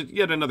 Oh, there was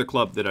yet another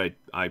club that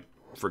I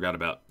forgot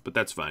about, but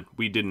that's fine.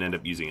 We didn't end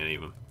up using any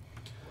of them.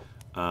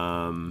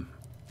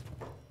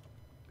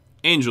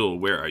 Angel,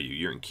 where are you?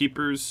 You're in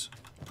Keepers.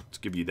 Let's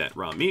give you that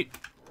raw meat.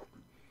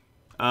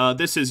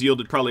 This has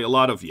yielded probably a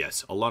lot of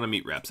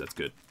meat wraps. That's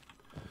good.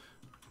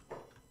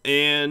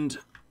 And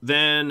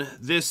then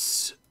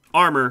this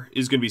armor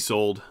is going to be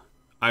sold.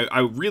 I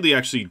really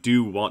actually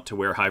do want to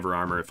wear Hiver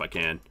armor if I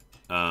can.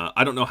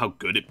 I don't know how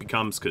good it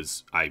becomes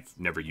because I've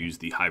never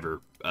used the Hiver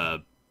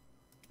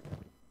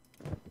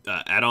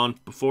add-on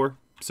before.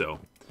 So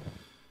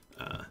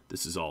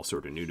this is all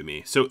sort of new to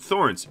me. So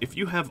Thorns, if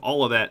you have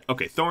all of that...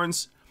 Okay,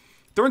 Thorns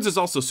is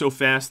also so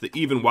fast that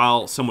even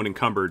while someone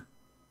encumbered,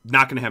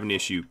 not going to have an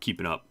issue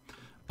keeping up.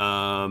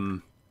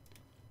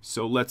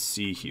 So let's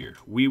see here.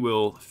 We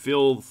will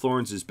fill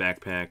Thorns'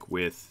 backpack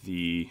with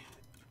the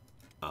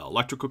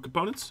electrical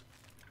components.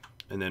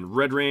 And then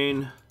Red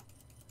Rain,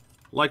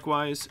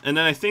 likewise. And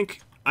then I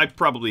think I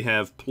probably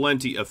have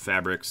plenty of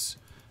fabrics.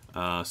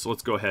 So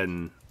let's go ahead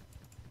and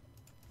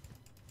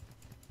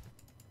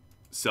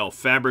sell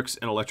fabrics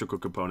and electrical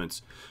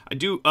components. I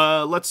do,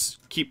 let's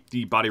keep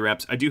the body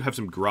wraps. I do have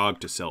some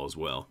grog to sell as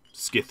well.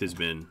 Skith has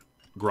been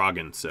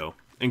grogging, so.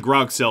 And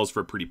grog sells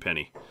for a pretty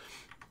penny.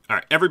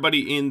 Alright,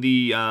 everybody in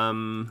the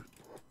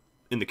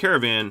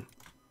caravan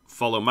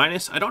follow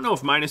Minus. I don't know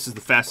if Minus is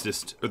the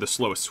fastest or the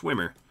slowest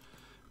swimmer.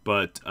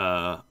 But,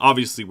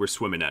 obviously we're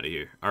swimming out of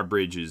here. Our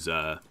bridge is,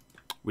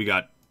 we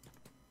got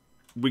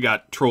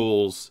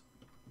trolls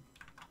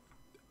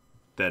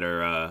that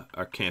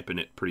are camping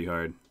it pretty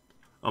hard.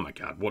 Oh my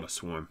god, what a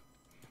swarm.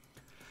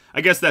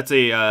 I guess that's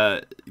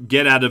a,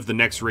 get out of the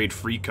next raid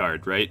free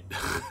card, right?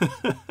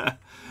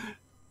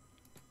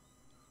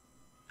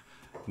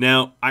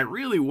 Now, I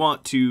really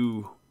want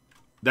to...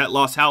 That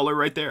Lost Howler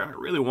right there, I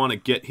really want to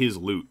get his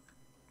loot.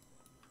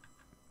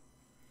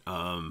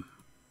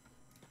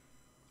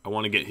 I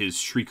want to get his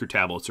Shrieker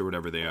tablets or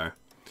whatever they are.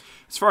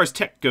 As far as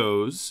tech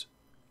goes,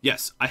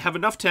 yes, I have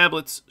enough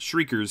tablets,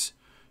 Shriekers,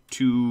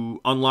 to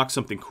unlock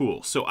something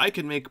cool. So I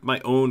can make my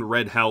own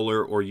Red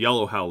Howler or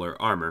Yellow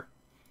Howler armor.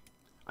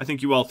 I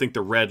think you all think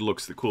the red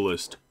looks the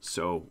coolest,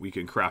 so we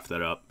can craft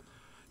that up.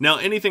 Now,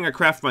 anything I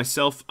craft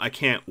myself, I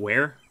can't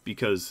wear,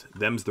 because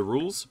them's the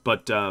rules,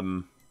 but,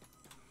 oh,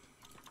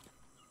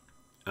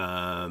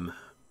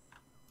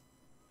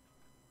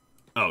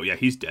 yeah,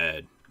 he's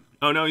dead.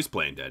 Oh, no, he's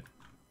playing dead.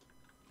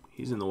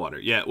 He's in the water.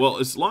 Yeah, well,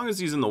 as long as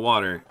he's in the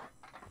water,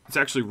 it's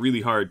actually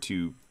really hard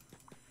to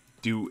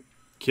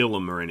kill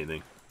him or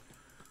anything.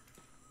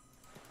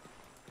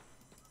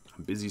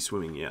 I'm busy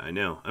swimming. Yeah, I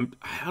know.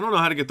 I don't know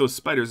how to get those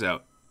spiders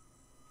out.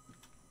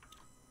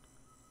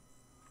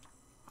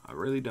 I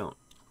really don't.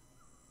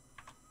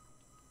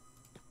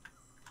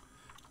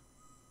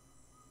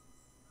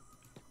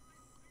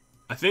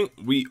 I think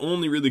we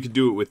only really could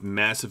do it with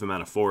massive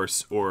amount of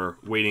force or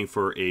waiting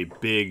for a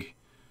big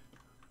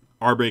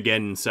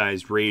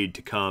Armageddon-sized raid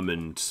to come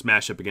and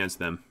smash up against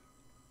them.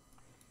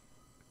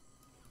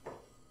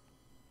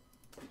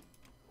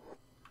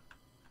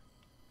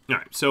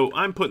 Alright, so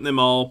I'm putting them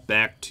all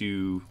back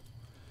to,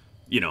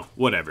 you know,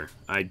 whatever.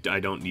 I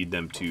don't need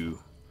them to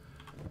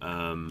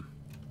hang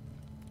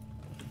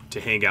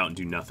out and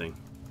do nothing.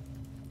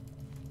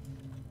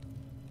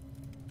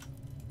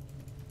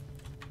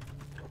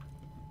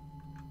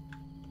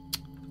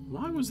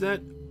 Why was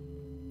that?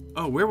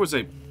 Oh, where was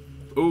I?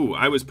 Oh,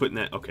 I was putting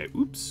that. Okay,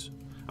 oops.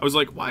 I was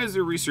like, why is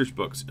there research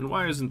books? And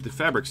why isn't the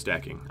fabric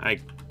stacking? I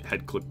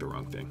had clicked the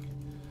wrong thing.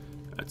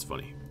 That's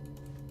funny.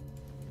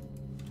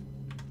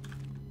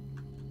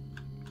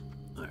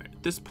 Alright,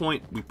 at this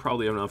point, we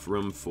probably have enough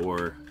room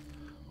for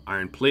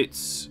iron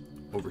plates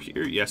over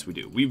here. Yes, we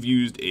do. We've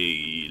used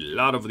a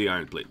lot of the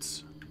iron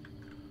plates.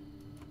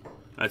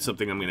 That's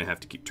something I'm going to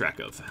have to keep track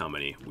of, how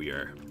many we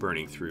are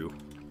burning through,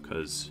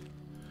 because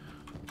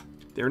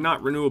they're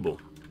not renewable.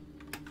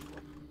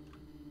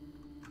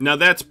 Now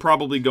that's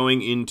probably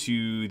going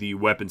into the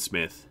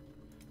weaponsmith,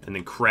 and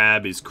then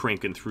Crab is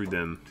cranking through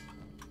them.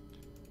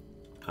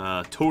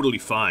 Totally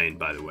fine,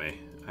 by the way.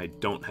 I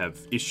don't have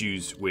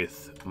issues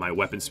with my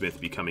weaponsmith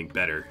becoming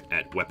better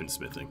at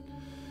weaponsmithing.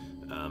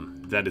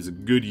 That is a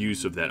good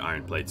use of that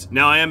iron plates.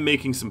 Now I am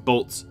making some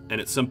bolts, and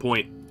at some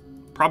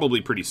point, probably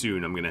pretty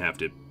soon, I'm going to have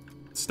to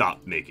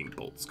stop making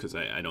bolts, because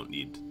I don't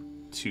need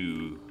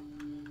to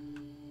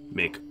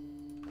make...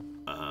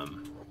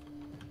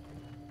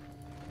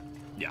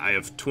 yeah, I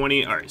have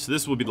 20. Alright, so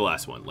this will be the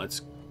last one.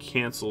 Let's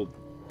cancel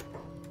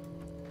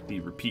the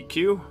repeat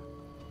queue.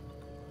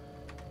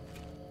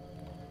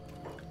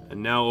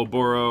 And now,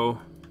 Oboro,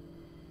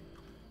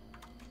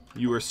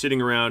 you are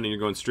sitting around and you're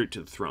going straight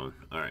to the throne.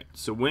 Alright,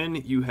 so when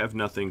you have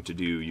nothing to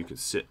do, you can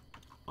sit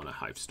on a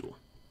hive stool.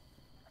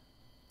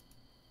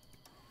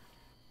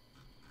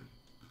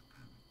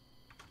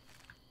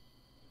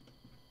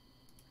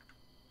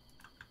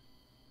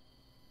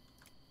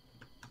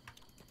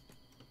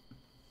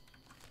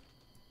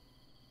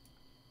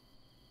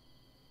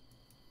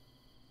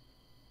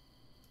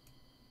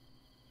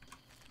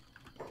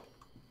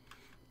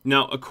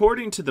 Now,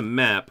 according to the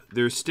map,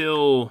 there's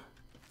still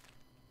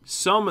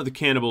some of the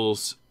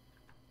cannibals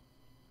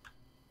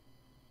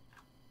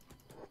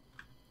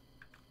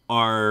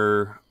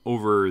are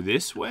over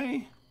this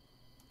way.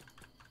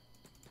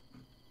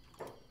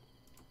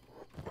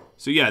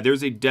 So yeah,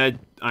 there's a dead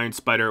iron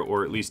spider,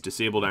 or at least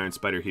disabled iron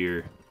spider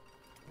here,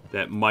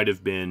 that might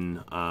have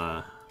been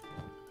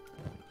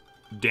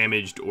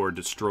damaged or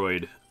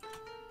destroyed.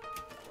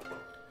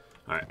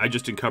 Alright, I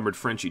just encumbered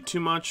Frenchie too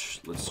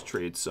much. Let's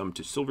trade some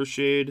to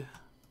Silvershade.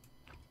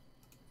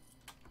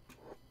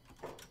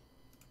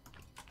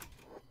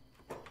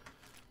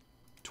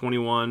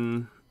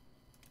 $21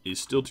 is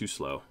still too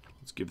slow.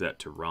 Let's give that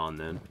to Ron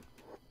then.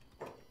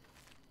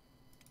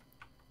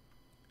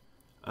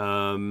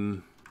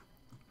 Alright,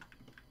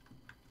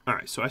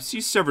 so I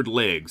see severed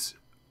legs.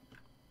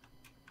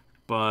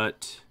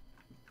 But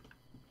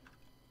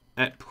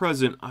at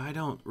present, I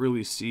don't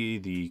really see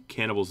the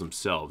cannibals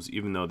themselves,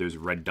 even though there's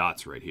red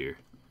dots right here.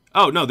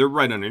 Oh, no, they're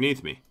right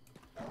underneath me.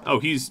 Oh,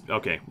 he's...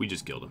 okay, we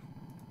just killed him.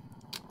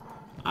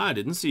 I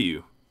didn't see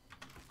you.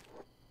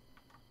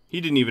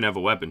 He didn't even have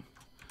a weapon.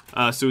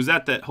 So is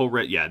that whole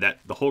red... yeah,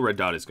 the whole red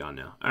dot is gone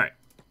now. Alright.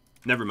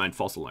 Never mind,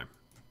 false alarm.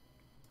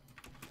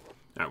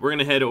 Alright, we're going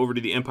to head over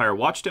to the Empire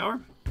Watchtower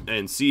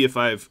and see if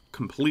I've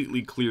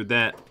completely cleared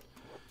that.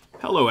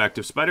 Hello,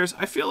 active spiders.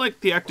 I feel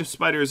like the active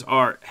spiders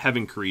have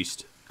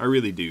increased. I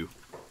really do.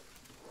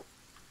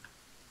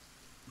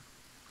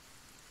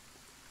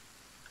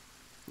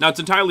 Now, it's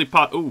entirely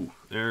ooh,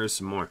 there's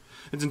some more.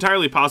 It's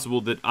entirely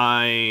possible that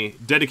I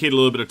dedicate a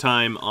little bit of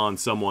time on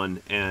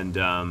someone and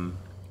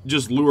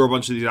just lure a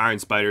bunch of these iron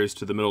spiders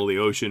to the middle of the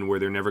ocean where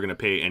they're never going to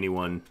pay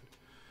anyone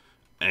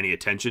any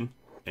attention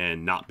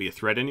and not be a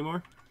threat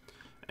anymore.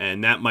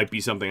 And that might be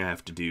something I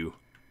have to do,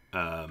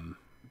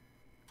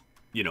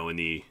 you know, in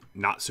the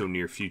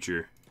not-so-near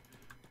future,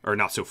 or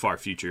not-so-far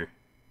future.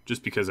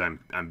 Just because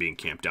I'm being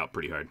camped out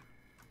pretty hard.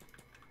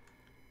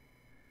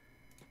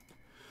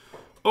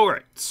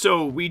 Alright,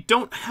 so we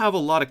don't have a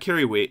lot of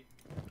carry weight.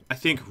 I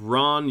think,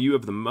 Ron, you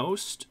have the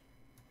most.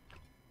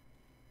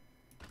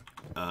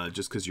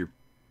 Just because you're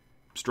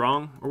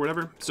strong or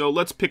whatever. So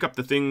let's pick up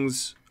the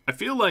things. I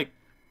feel like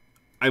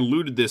I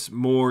looted this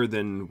more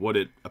than what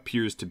it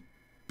appears to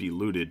be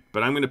looted.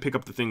 But I'm going to pick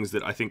up the things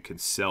that I think can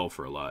sell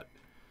for a lot.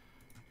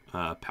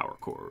 Power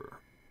core.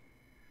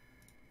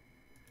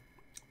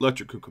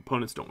 Electrical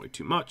components don't weigh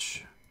too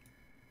much.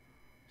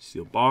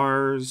 Steel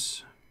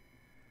bars.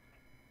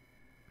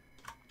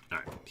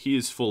 Alright, he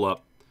is full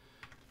up.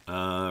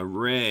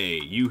 Ray,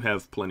 you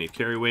have plenty of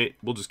carry weight.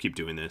 We'll just keep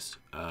doing this.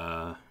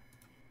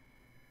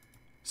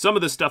 Some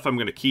of this stuff I'm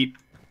going to keep.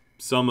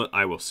 Some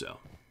I will sell.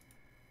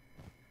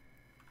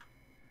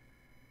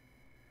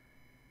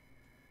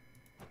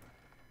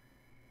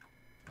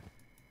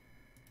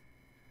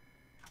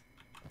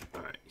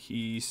 Alright,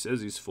 he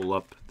says he's full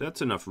up.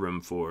 That's enough room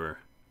for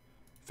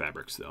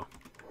fabrics, though.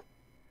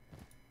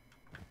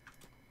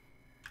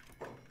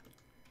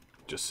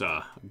 Just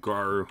saw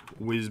Gar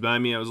whiz by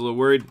me. I was a little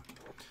worried.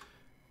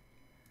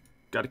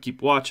 Got to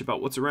keep watch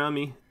about what's around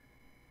me.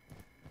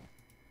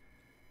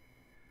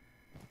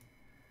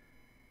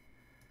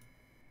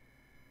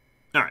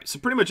 Alright, so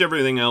pretty much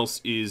everything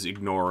else is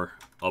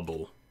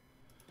ignorable.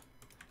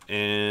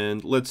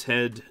 And let's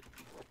head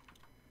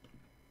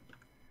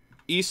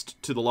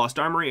east to the Lost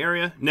Armory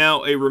area.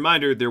 Now, a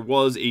reminder, there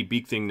was a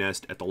Beak Thing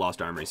nest at the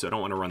Lost Armory, so I don't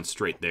want to run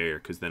straight there,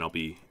 because then I'll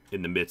be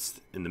in the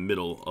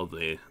middle of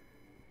the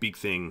Beak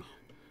Thing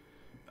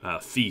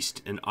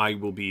feast, and I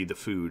will be the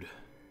food.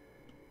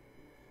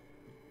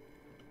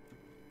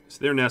 So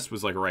their nest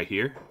was like right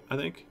here, I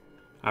think.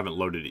 I haven't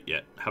loaded it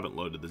yet. I haven't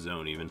loaded the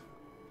zone even.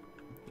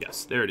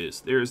 Yes, there it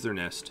is. There's their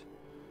nest.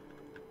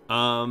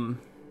 Unguarded.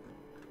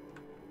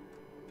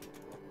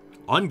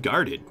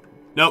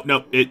 Nope,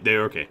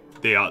 they're okay.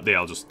 They all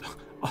just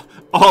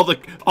all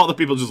the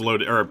people just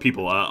loaded, or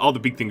people, all the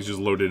Beak Things just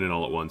loaded in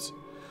all at once.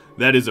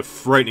 That is a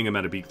frightening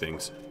amount of Beak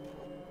Things.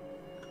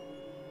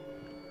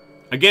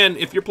 Again,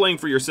 if you're playing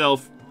for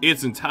yourself,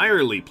 it's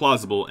entirely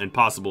plausible and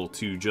possible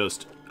to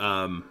just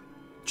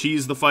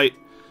cheese the fight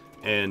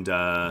and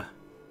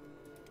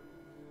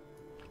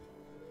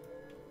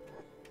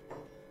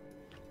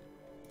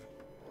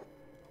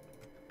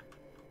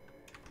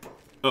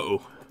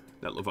uh-oh,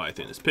 that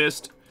Leviathan is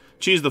pissed.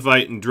 Cheese the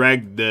fight and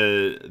drag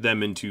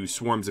them into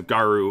swarms of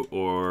Garu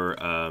or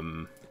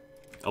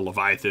a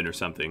Leviathan or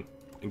something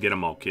and get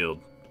them all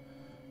killed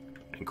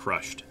and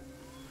crushed.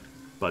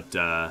 But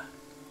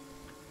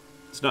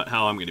it's not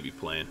how I'm going to be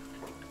playing,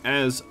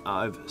 as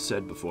I've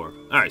said before.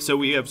 Alright, so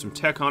we have some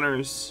tech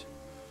hunters.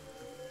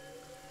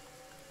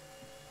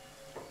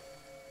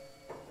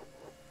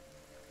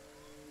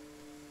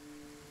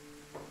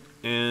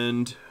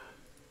 And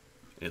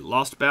a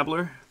Lost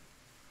Babbler.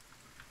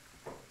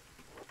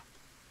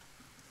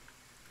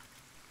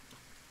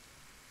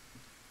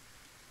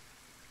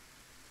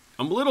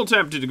 I'm a little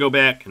tempted to go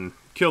back and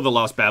kill the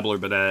Lost Babbler,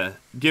 but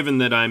given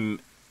that I'm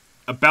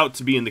about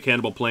to be in the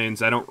Cannibal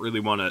Plains, I don't really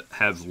want to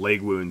have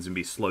leg wounds and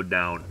be slowed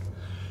down,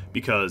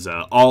 because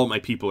all my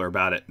people are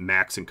about at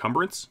max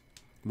encumbrance.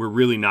 We're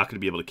really not going to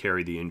be able to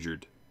carry the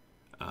injured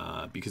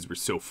because we're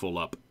so full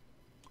up.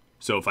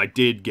 So if I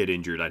did get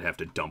injured, I'd have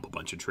to dump a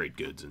bunch of trade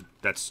goods, and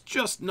that's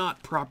just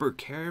not proper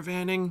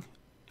caravanning,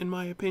 in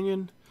my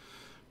opinion.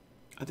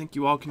 I think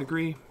you all can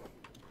agree.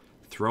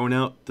 Throwing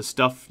out the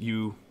stuff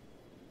you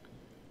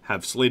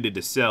have slated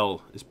to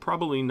sell is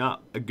probably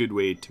not a good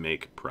way to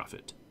make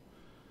profit.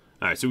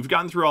 Alright, so we've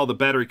gotten through all the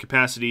battery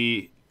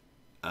capacity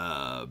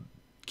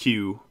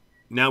queue.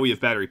 Now we have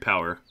battery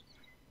power.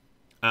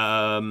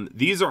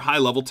 These are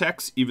high-level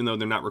techs, even though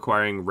they're not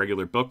requiring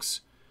regular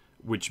books,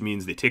 which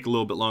means they take a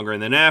little bit longer.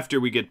 And then after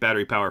we get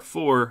battery power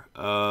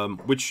 4,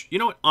 which, you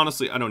know what,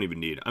 honestly, I don't even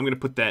need. I'm going to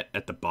put that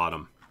at the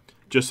bottom,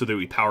 just so that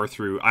we power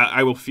through.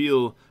 I will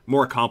feel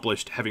more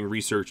accomplished having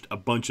researched a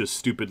bunch of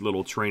stupid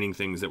little training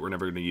things that we're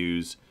never going to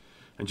use,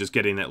 and just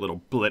getting that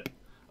little blip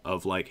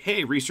of like,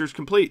 hey, research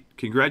complete,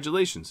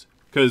 congratulations.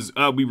 Because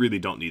we really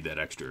don't need that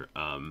extra,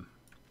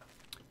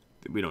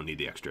 we don't need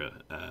the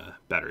extra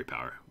battery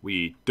power.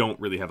 We don't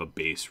really have a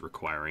base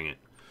requiring it.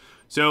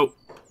 So,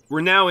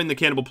 we're now in the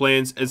Cannibal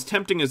Plains. As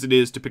tempting as it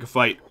is to pick a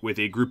fight with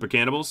a group of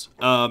cannibals,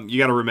 you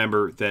gotta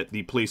remember that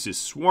the place is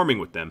swarming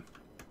with them.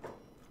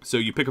 So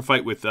you pick a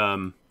fight with,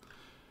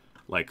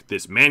 like,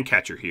 this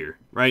man-catcher here,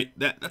 right?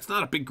 That's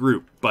not a big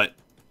group, but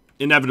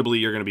inevitably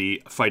you're gonna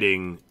be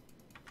fighting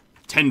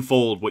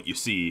tenfold what you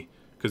see,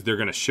 because they're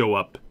gonna show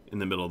up in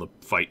the middle of the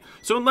fight.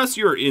 So unless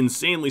you're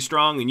insanely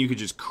strong and you could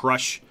just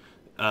crush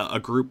a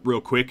group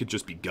real quick and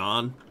just be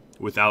gone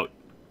without,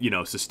 you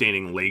know,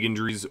 sustaining leg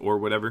injuries or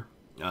whatever,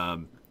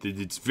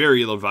 it's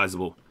very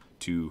ill-advisable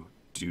to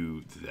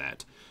do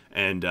that.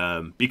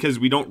 And because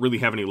we don't really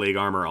have any leg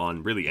armor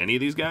on really any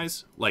of these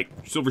guys,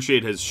 like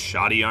Silvershade has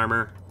shoddy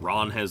armor,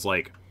 Ron has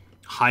like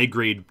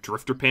high-grade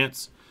drifter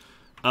pants,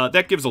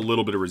 that gives a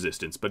little bit of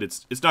resistance, but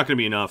it's not going to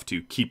be enough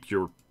to keep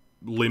your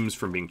limbs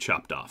from being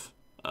chopped off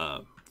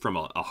from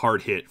a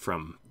hard hit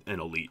from an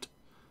elite.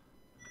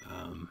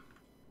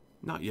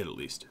 Not yet, at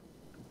least.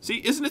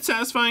 See, isn't it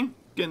satisfying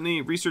getting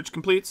the research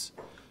completes?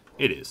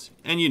 It is,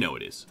 and you know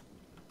it is.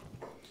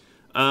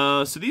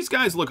 So these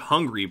guys look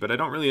hungry, but I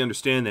don't really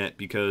understand that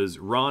because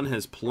Ron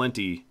has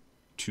plenty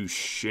to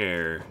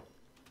share.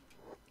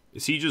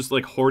 Is he just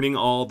like hoarding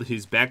all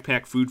his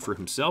backpack food for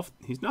himself?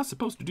 He's not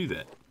supposed to do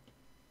that.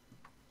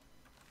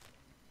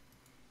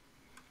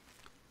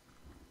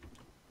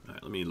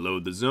 Alright, let me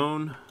load the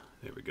zone.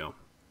 There we go.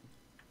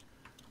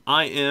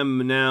 I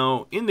am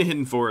now in the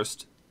Hidden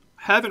Forest.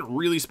 Haven't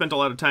really spent a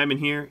lot of time in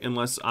here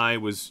unless I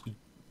was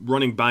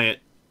running by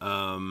it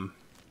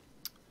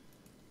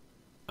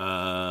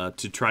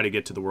to try to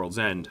get to the world's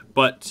end.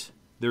 But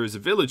there is a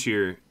village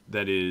here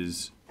that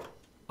is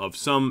of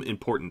some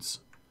importance.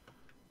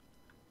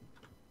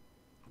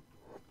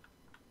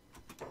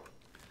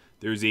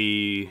 There's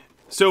a...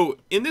 So,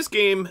 in this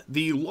game,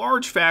 the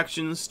large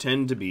factions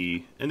tend to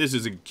be, and this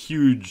is a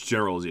huge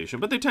generalization,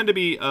 but they tend to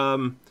be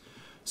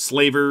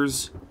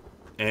slavers,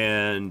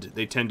 and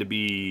they tend to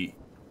be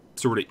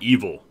sort of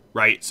evil,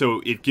 right?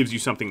 So it gives you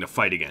something to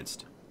fight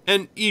against.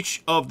 And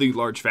each of the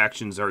large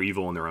factions are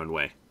evil in their own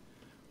way.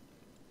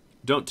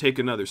 Don't take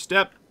another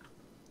step.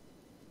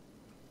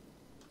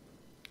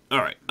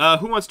 Alright,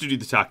 who wants to do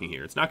the talking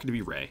here? It's not going to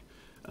be Ray.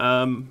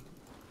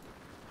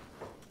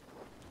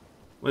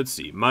 Let's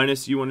see.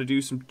 Minus, you want to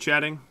do some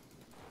chatting?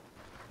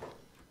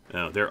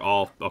 Oh, they're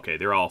all... Okay,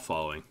 they're all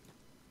following.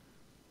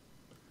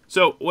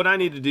 So, what I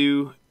need to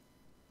do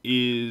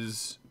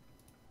is...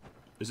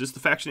 Is this the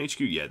faction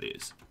HQ? Yeah, it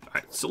is.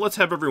 Alright, so let's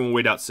have everyone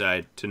wait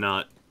outside to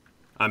not...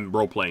 I'm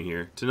role-playing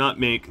here. To not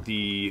make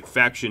the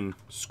faction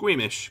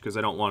squeamish, because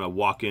I don't want to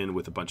walk in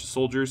with a bunch of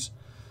soldiers.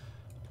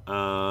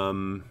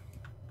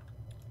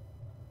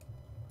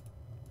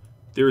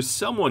 There's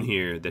someone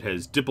here that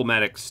has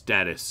diplomatic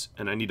status,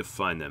 and I need to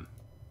find them.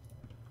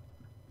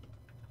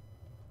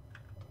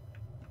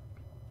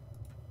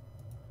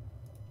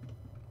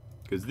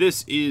 Because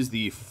this is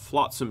the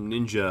Flotsam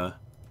Ninja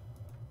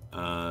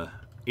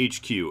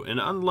HQ. And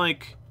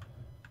unlike...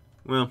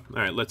 Well,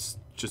 alright, let's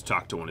just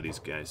talk to one of these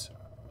guys.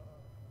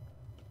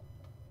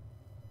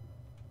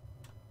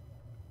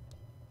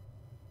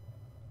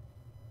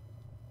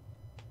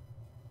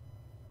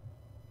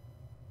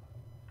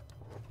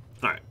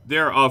 Alright,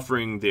 they're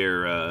offering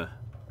their...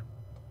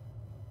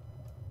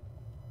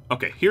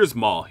 Okay, here's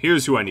Maul.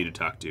 Here's who I need to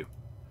talk to.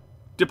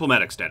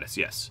 Diplomatic status,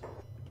 yes.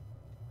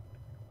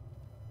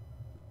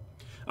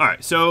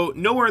 Alright, so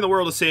nowhere in the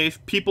world is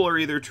safe. People are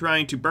either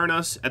trying to burn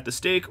us at the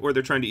stake or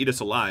they're trying to eat us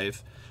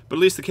alive. But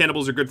at least the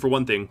cannibals are good for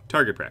one thing,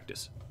 target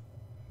practice.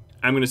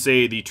 I'm going to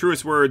say the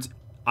truest words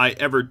I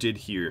ever did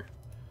hear.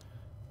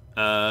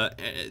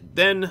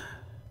 Then,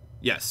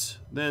 yes,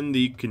 then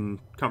the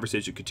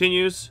conversation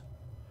continues.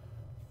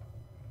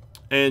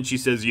 And she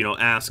says, you know,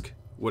 ask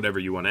whatever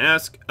you want to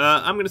ask.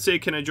 I'm going to say,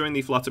 can I join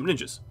the Flotsam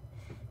Ninjas?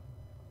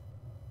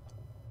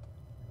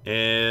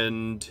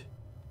 And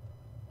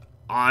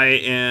I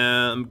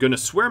am going to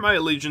swear my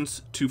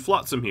allegiance to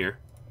Flotsam here.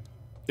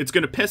 It's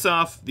going to piss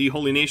off the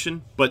Holy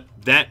Nation, but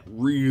that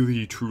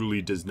really,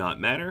 truly does not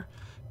matter,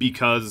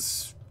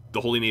 because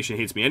the Holy Nation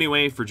hates me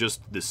anyway for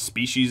just the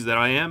species that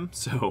I am,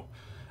 so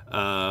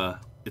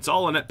it's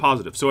all a net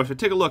positive. So if I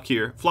take a look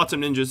here,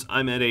 Flotsam Ninjas,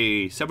 I'm at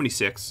a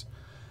 76.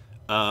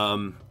 Ooh,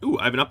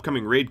 I have an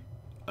upcoming raid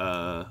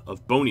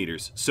of Bone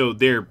Eaters, so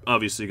they're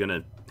obviously going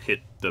to hit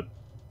the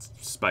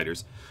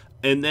spiders.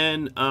 And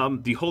then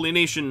the Holy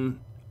Nation,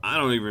 I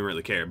don't even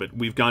really care, but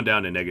we've gone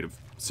down to negative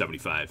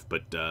 75,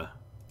 but...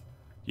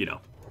 you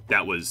know,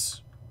 that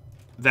was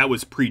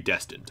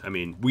predestined. I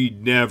mean, we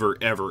never,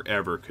 ever,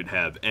 ever could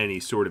have any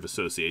sort of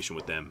association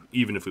with them,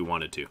 even if we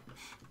wanted to.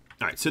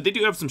 Alright, so they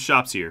do have some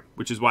shops here,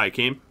 which is why I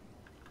came.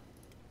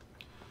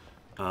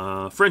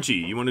 Frenchie,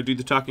 you want to do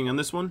the talking on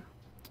this one?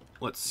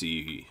 Let's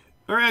see.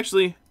 Or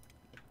actually,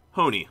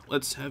 Honey,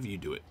 let's have you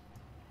do it.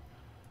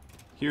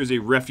 Here's a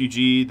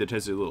refugee that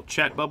has a little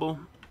chat bubble.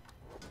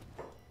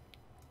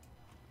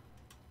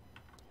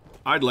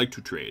 I'd like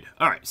to trade.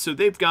 Alright, so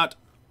they've got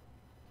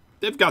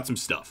some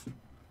stuff.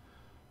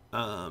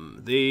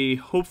 They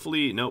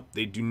hopefully... Nope,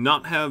 they do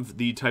not have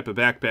the type of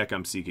backpack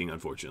I'm seeking,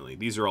 unfortunately.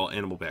 These are all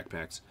animal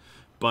backpacks.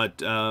 But,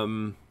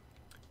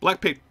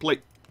 Black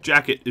Plate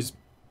Jacket is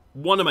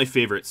one of my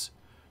favorites.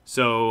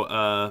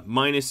 So,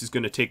 Minus is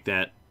going to take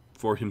that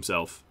for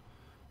himself.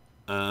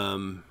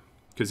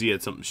 Because he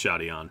had something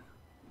shoddy on.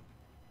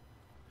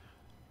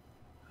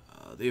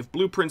 They have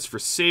blueprints for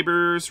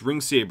sabers,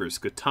 ring sabers,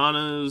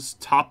 katanas,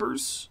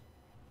 toppers...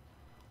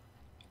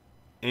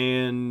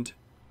 and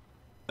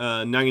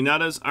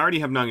naginatas. I already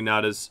have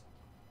naginatas.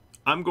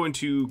 I'm going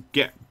to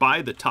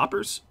buy the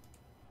toppers.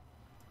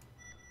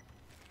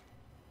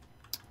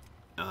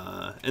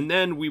 And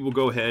then we will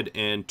go ahead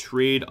and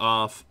trade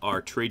off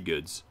our trade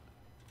goods.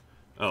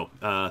 Oh,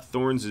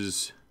 Thorns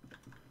is...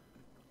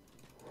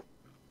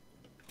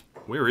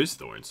 Where is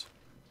Thorns?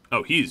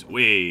 Oh, he's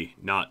way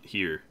not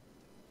here.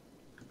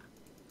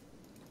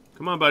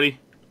 Come on, buddy.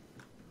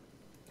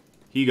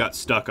 He got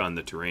stuck on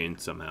the terrain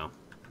somehow.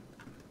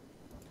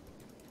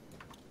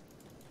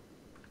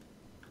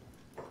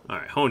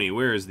 Alright, Honey,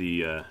 where is the,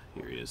 here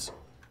he is.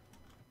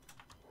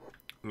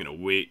 I'm gonna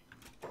wait.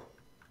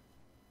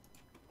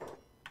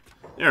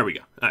 There we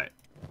go. Alright.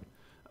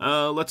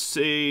 Let's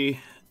say...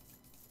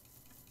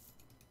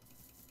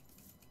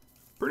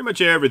 Pretty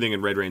much everything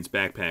in Red Rain's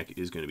backpack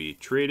is gonna be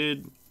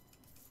traded.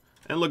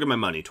 And look at my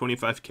money,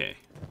 25k.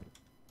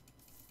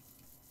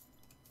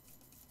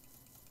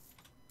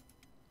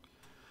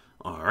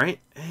 Alright,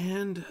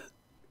 and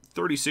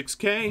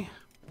 36k.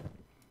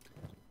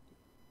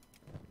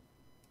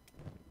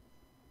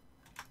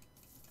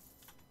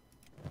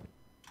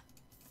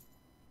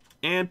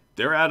 And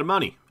they're out of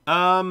money.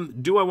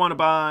 Do I want to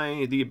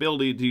buy the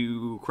ability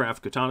to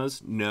craft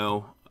katanas?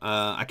 No.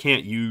 I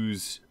can't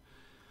use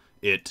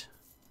it.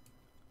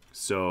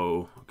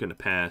 So, I'm going to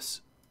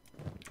pass.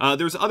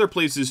 There's other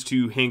places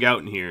to hang out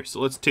in here. So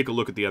let's take a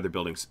look at the other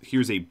buildings.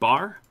 Here's a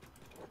bar.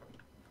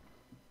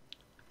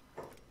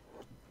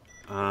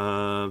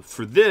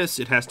 For this,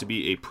 it has to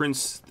be a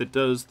prince that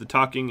does the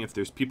talking if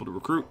there's people to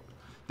recruit.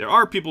 There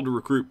are people to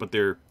recruit, but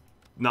they're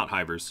not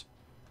hivers.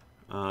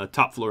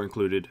 Top floor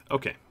included.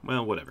 Okay,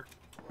 well, whatever.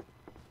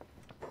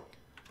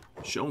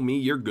 Show me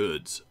your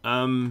goods. They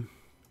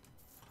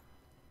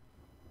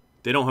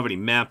don't have any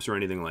maps or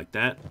anything like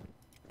that.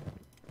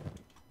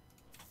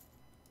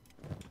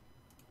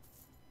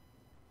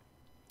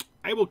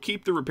 I will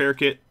keep the repair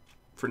kit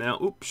for now.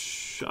 Oops,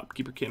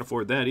 shopkeeper can't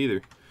afford that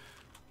either.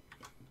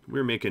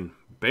 We're making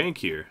bank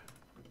here.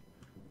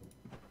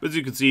 As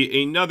you can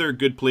see, another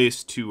good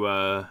place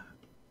to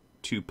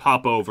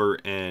pop over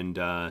and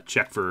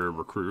check for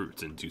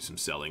recruits and do some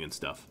selling and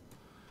stuff.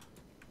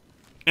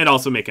 And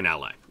also make an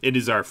ally. It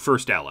is our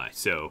first ally,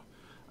 so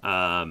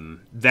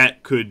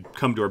that could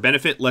come to our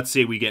benefit. Let's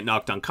say we get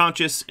knocked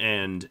unconscious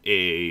and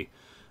a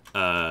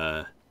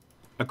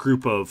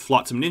group of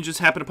Flotsam ninjas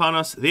happen upon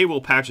us. They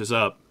will patch us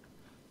up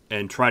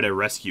and try to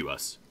rescue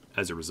us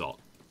as a result.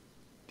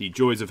 The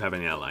joys of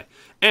having an ally.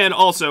 And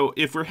also,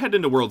 if we're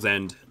heading to World's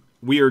End,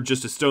 we are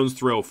just a stone's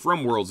throw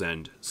from World's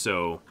End,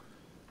 so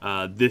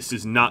this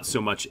is not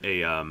so much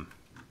a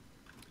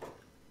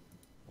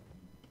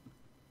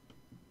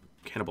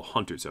cannibal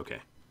hunters. Okay.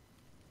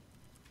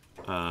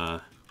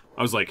 I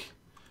was like,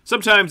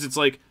 sometimes it's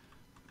like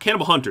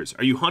cannibal hunters.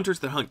 Are you hunters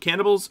that hunt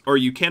cannibals, or are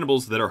you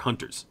cannibals that are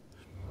hunters?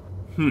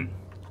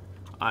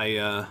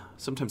 I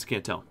sometimes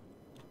can't tell.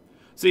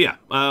 So yeah,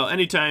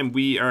 anytime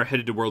we are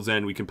headed to World's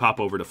End, we can pop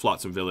over to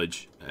Flotsam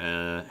Village,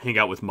 hang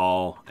out with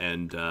Maul,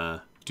 and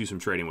do some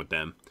trading with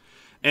them.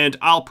 And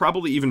I'll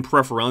probably even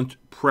preferentially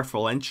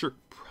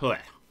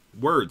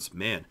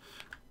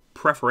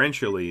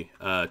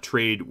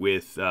trade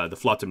with the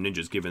Flotsam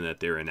Ninjas, given that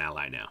they're an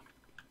ally now.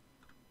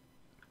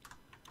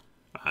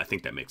 I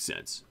think that makes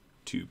sense,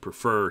 to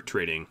prefer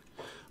trading.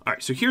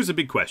 Alright, so here's a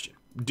big question.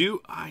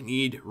 Do I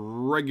need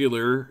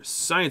regular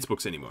science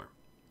books anymore?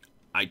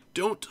 I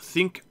don't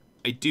think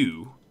I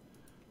do,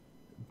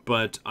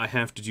 but I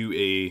have to do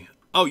a...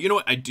 Oh, you know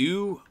what? I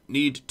do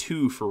need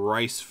 2 for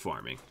rice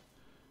farming,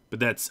 but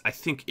that's, I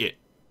think, it.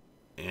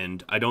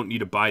 And I don't need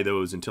to buy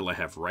those until I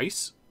have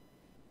rice.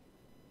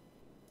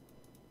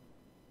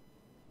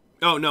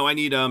 Oh, no, I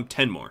need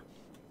 10 more.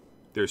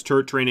 There's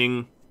turret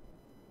training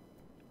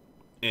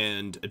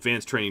and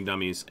advanced training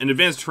dummies. And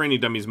advanced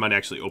training dummies might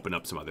actually open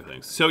up some other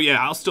things. So,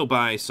 yeah, I'll still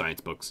buy science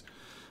books.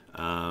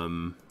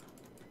 Alright,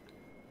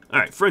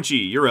 Frenchie,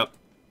 you're up.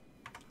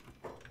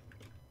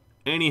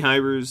 Any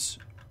hivers?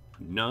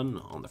 None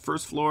on the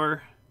first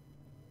floor.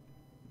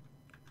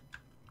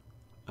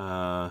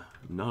 None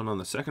on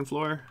the second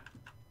floor.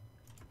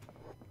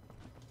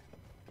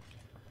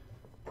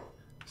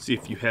 See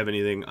if you have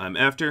anything I'm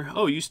after.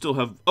 Oh, you still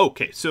have...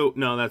 Okay, so...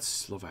 No,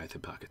 that's Leviathan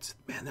pockets.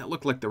 Man, that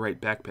looked like the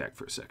right backpack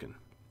for a second.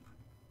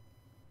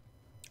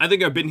 I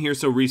think I've been here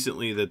so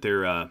recently that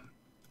their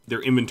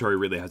inventory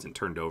really hasn't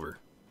turned over.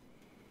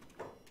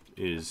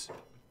 Is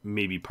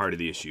maybe part of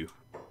the issue.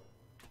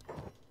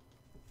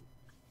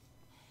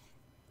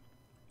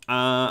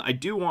 I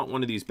do want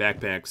one of these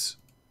backpacks.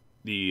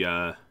 The,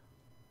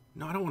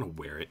 no, I don't want to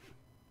wear it.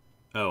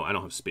 Oh, I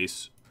don't have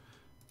space.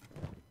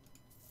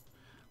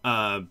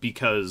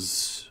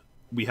 Because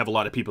we have a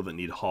lot of people that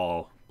need to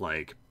haul,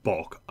 like,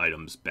 bulk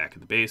items back at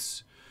the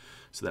base.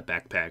 So that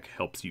backpack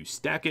helps you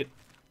stack it.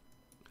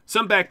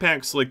 Some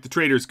backpacks, like the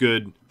Trader's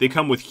Good, they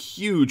come with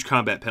huge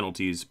combat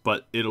penalties,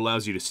 but it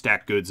allows you to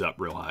stack goods up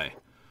real high.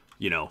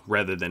 You know,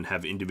 rather than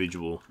have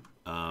individual,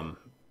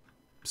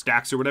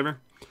 stacks or whatever.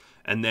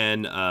 And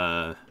then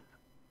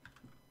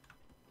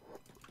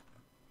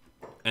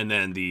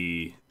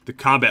the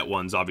combat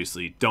ones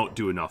obviously don't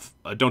do enough,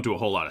 don't do a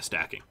whole lot of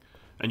stacking,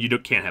 and you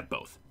can't have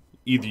both.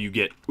 Either you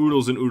get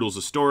oodles and oodles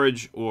of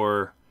storage,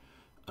 or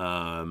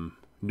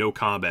no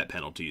combat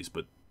penalties,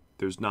 but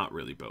there's not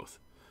really both.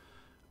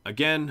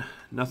 Again,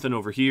 nothing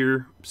over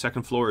here.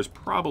 Second floor is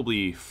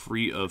probably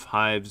free of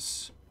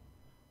hives.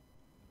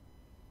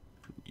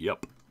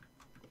 Yep.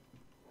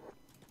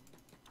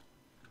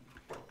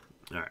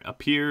 Alright,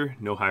 up here,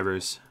 no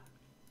hivers.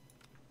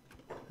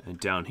 And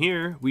down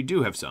here, we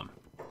do have some.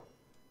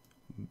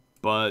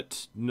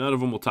 But none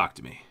of them will talk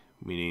to me.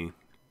 Meaning...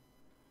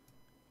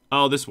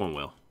 Oh, this one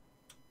will.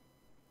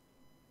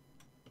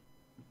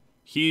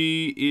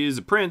 He is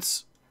a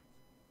prince.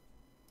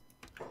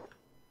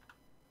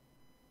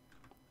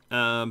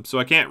 So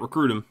I can't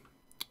recruit him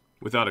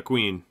without a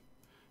queen.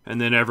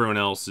 And then everyone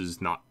else is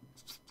not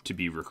to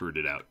be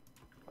recruited out.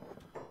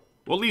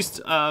 Well,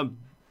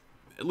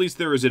 at least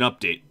there is an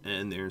update,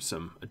 and there's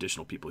some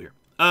additional people here.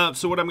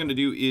 So what I'm going to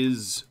do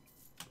is...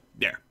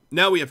 There.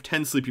 Now we have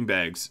 10 sleeping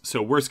bags.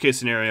 So worst case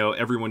scenario,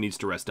 everyone needs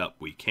to rest up.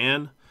 We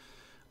can.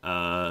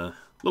 A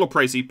little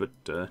pricey, but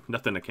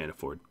nothing I can't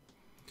afford.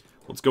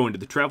 Let's go into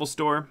the travel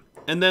store.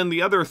 And then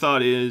the other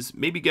thought is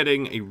maybe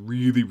getting a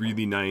really,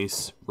 really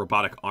nice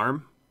robotic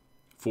arm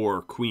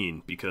for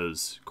Queen,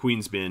 because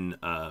Queen's been...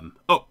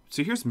 oh,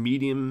 so here's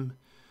medium.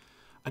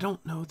 I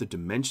don't know the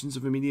dimensions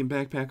of a medium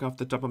backpack off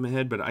the top of my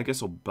head, but I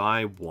guess I'll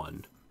buy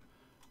one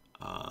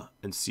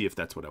and see if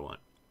that's what I want.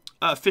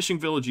 Fishing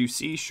Village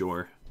UC,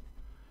 sure.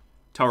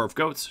 Tower of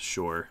Goats,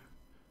 sure.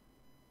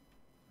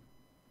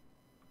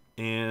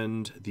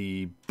 And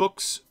the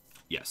books,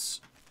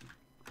 yes.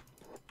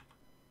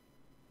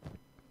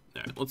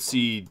 All right, let's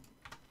see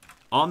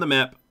on the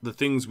map the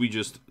things we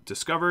just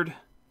discovered.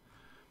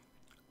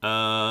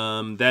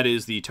 That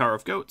is the Tower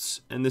of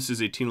Goats, and this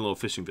is a teeny little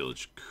fishing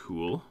village.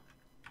 Cool.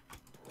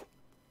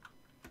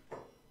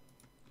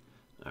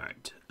 All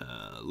right,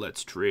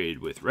 let's trade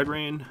with Red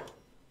Rain.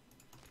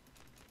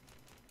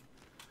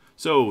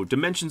 So,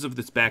 dimensions of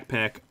this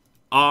backpack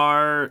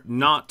are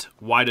not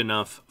wide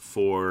enough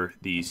for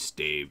the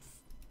stave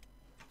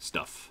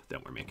stuff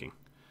that we're making.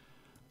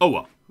 Oh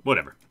well,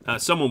 whatever.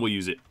 Someone will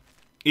use it.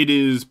 It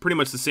is pretty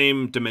much the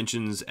same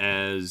dimensions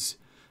as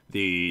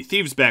the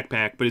Thieves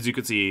backpack, but as you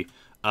can see,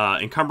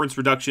 encumbrance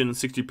reduction,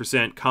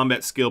 60%,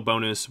 combat skill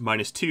bonus,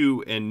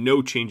 -2, and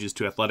no changes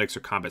to athletics or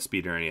combat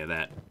speed or any of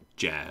that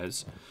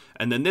jazz.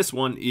 And then this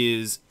one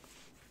is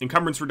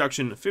encumbrance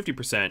reduction,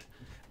 50%,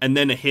 and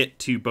then a hit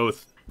to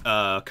both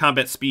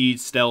combat speed,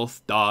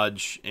 stealth,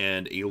 dodge,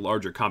 and a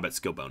larger combat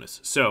skill bonus.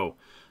 So,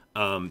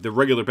 the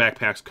regular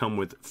backpacks come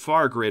with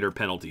far greater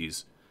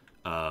penalties.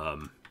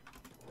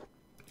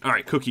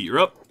 Alright, Cookie, you're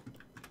up.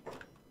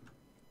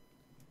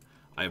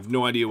 I have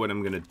no idea what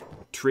I'm going to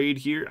trade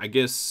here. I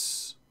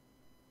guess...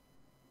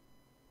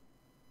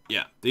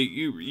 yeah,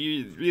 you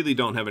really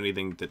don't have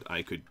anything that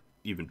I could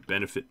even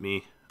benefit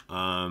me.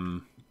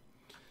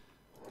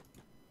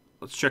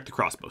 Let's check the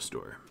crossbow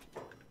store.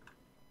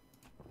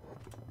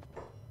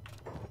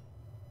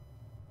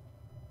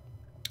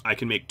 I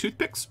can make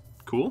toothpicks.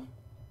 Cool.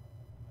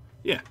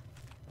 Yeah,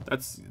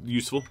 that's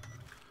useful.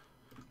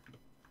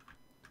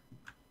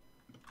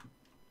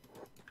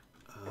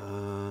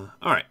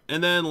 Alright,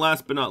 and then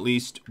last but not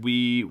least,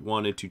 we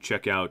wanted to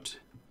check out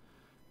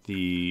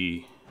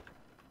the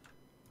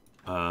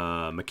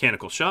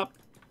mechanical shop.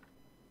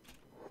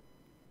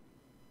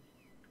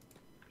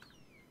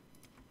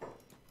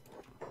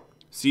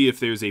 See if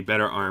there's a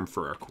better arm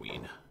for our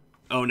queen.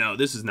 Oh no,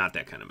 this is not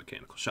that kind of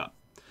mechanical shop.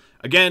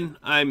 Again,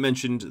 I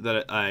mentioned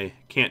that I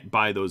can't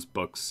buy those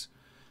books.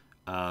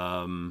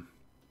 Advanced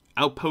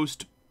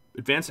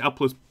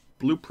Outpost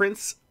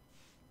Blueprints.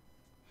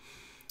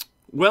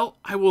 Well,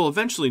 I will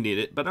eventually need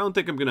it, but I don't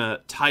think I'm going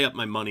to tie up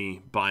my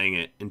money buying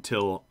it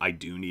until I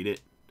do need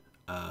it.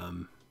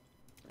 Alright,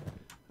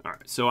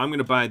 so I'm going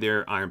to buy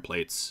their iron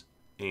plates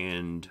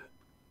and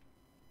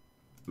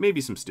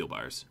maybe some steel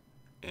bars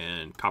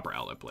and copper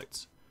alloy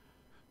plates.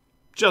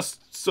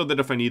 Just so that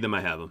if I need them,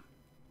 I have them.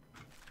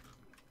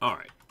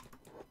 Alright.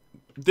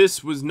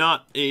 This was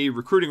not a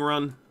recruiting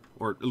run,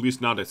 or at least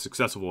not a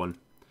successful one.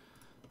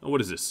 Oh,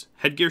 what is this?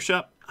 Headgear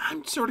shop?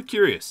 I'm sort of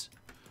curious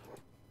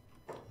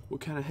what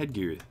kind of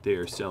headgear they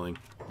are selling.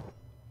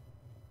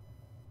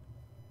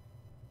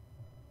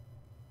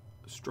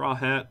 Straw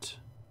hat.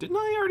 Didn't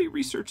I already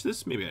research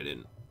this? Maybe I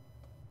didn't.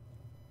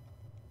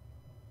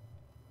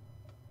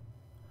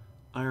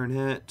 Iron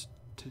hat.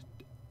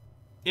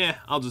 Yeah,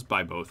 I'll just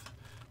buy both.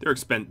 They're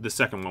the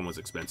second one was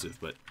expensive,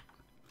 but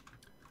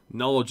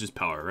knowledge is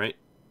power, right?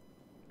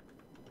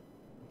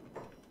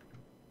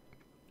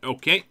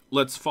 Okay,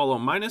 let's follow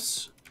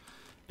Minus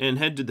and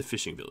head to the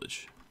fishing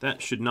village.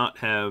 That should not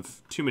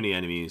have too many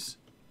enemies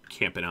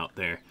camping out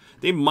there.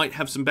 They might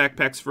have some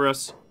backpacks for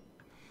us.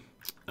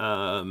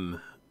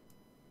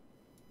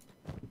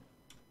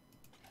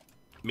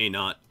 May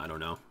not, I don't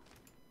know.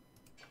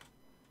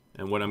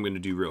 And what I'm going to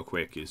do real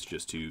quick is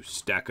just to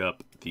stack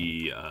up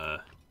the...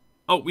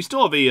 oh, we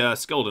still have a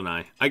skeleton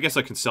eye. I guess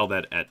I can sell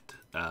that at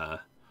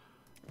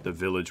the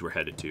village we're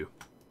headed to.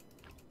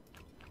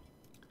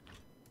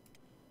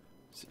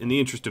 In the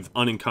interest of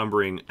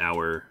unencumbering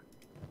our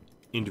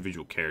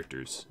individual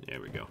characters.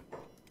 There we go.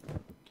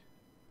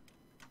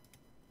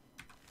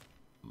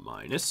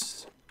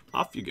 Minus.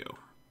 Off you go.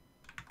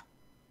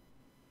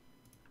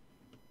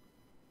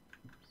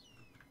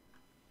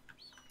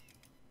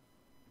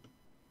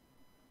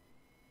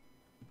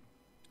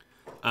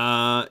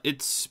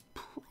 It's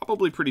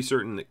probably pretty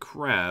certain that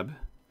Crab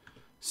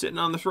sitting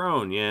on the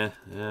throne. Yeah,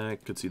 I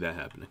could see that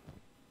happening.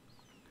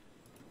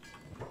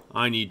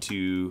 I need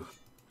to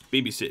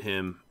babysit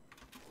him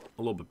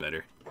a little bit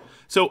better.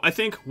 So I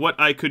think what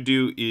I could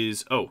do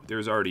is... oh,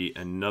 there's already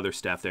another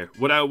staff there.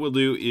 What I will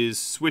do is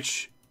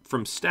switch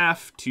from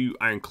staff to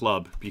iron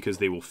club because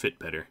they will fit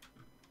better.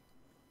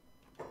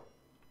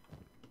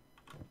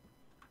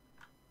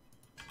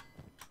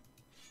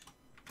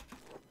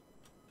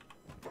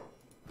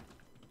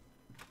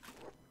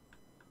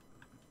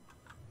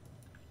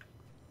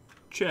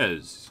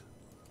 Ches.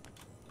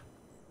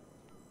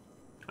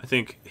 I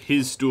think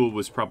his stool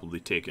was probably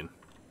taken.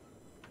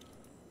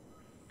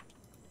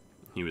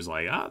 He was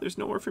like, ah, there's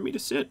nowhere for me to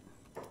sit.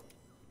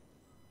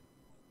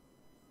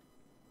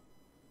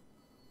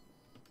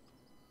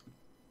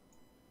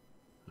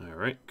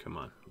 Alright, come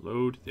on.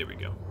 Load. There we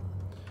go.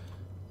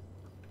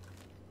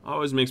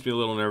 Always makes me a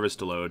little nervous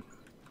to load.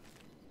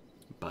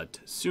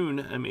 But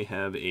soon I may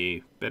have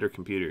a better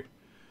computer.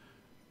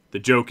 The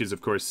joke is,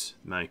 of course,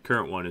 my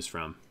current one is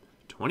from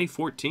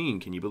 2014.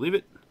 Can you believe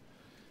it?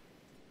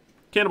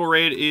 Cannibal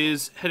Raid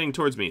is heading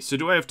towards me. So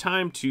do I have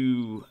time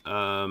to...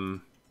 Alright,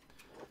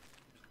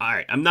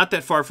 I'm not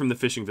that far from the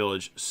fishing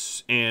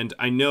village, and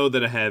I know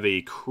that I have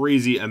a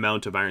crazy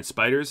amount of iron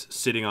spiders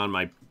sitting on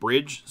my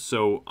bridge,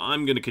 so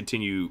I'm going to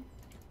continue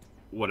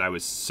what I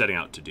was setting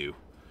out to do.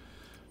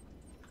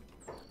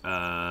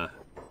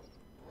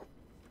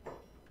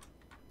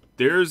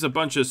 There's a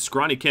bunch of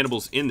scrawny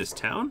cannibals in this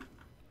town?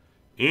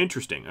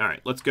 Interesting.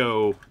 Alright, let's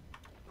go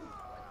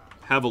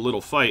have a little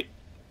fight.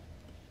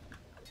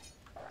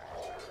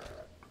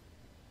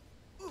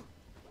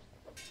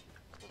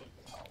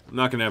 I'm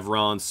not going to have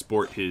Ron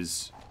sport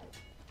his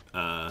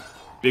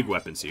big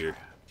weapons here.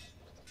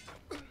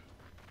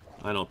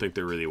 I don't think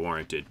they're really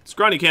warranted.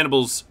 Scrawny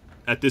cannibals,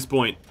 at this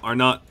point, are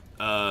not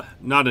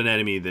an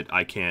enemy that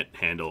I can't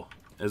handle.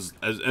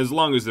 As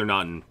long as they're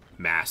not in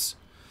mass.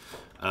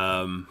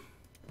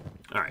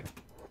 Alright.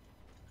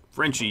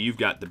 Frenchie, you've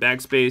got the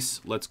bag space.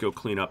 Let's go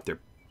clean up their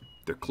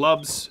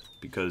clubs,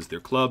 because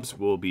their clubs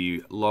will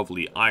be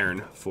lovely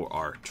iron for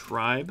our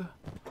tribe.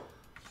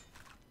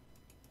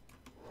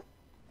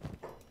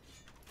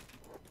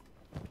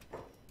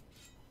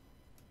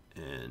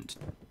 And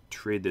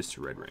trade this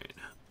to Red Rain.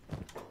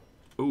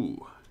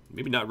 Ooh,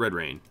 maybe not Red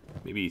Rain.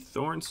 Maybe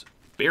Thorns?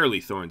 Barely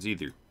Thorns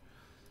either.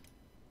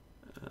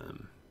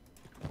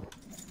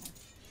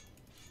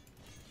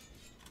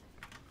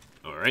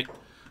 Alright.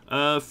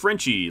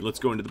 Frenchie, let's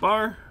go into the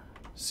bar.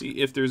 See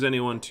if there's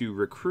anyone to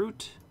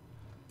recruit.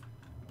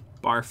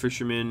 Bar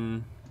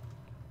fisherman.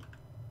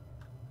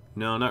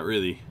 No, not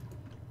really.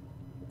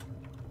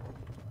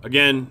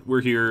 Again,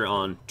 we're here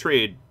on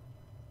trade.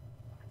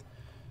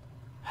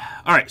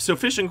 Alright, so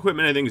fishing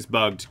equipment I think is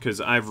bugged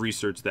because I've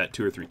researched that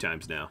 2 or 3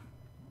 times now.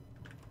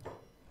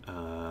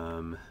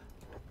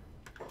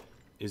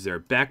 Is there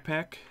a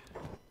backpack?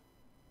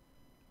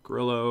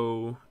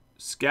 Grillo.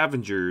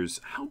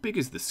 Scavengers. How big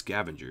is the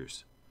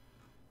scavengers?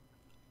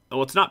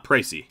 Oh, it's not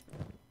pricey.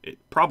 It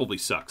probably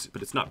sucks,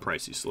 but it's not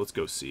pricey, so let's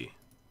go see.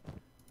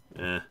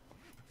 I'm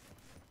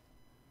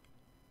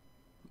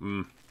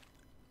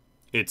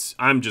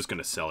just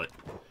gonna sell it.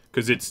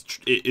 Because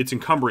its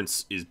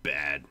encumbrance is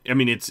bad. I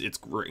mean, its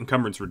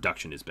encumbrance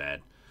reduction is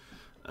bad.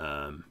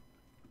 I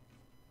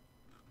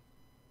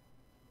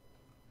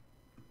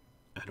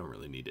don't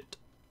really need it.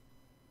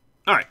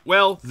 Alright,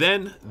 well,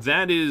 then,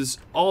 that is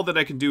all that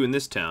I can do in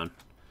this town,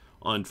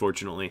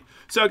 unfortunately.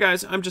 So,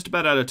 guys, I'm just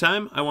about out of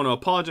time. I want to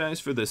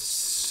apologize for the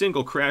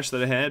single crash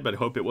that I had, but I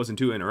hope it wasn't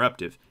too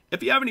interruptive.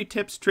 If you have any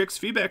tips, tricks,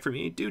 feedback for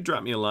me, do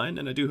drop me a line,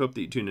 and I do hope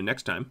that you tune in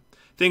next time.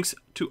 Thanks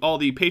to all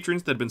the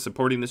patrons that have been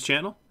supporting this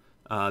channel.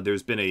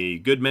 There's been a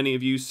good many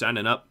of you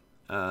signing up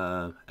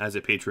as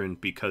a patron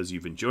because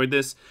you've enjoyed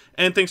this.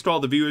 And thanks to all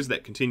the viewers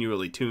that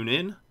continually tune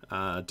in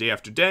day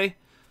after day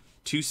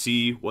to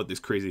see what this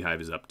crazy hive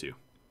is up to.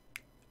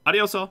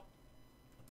 Adios all.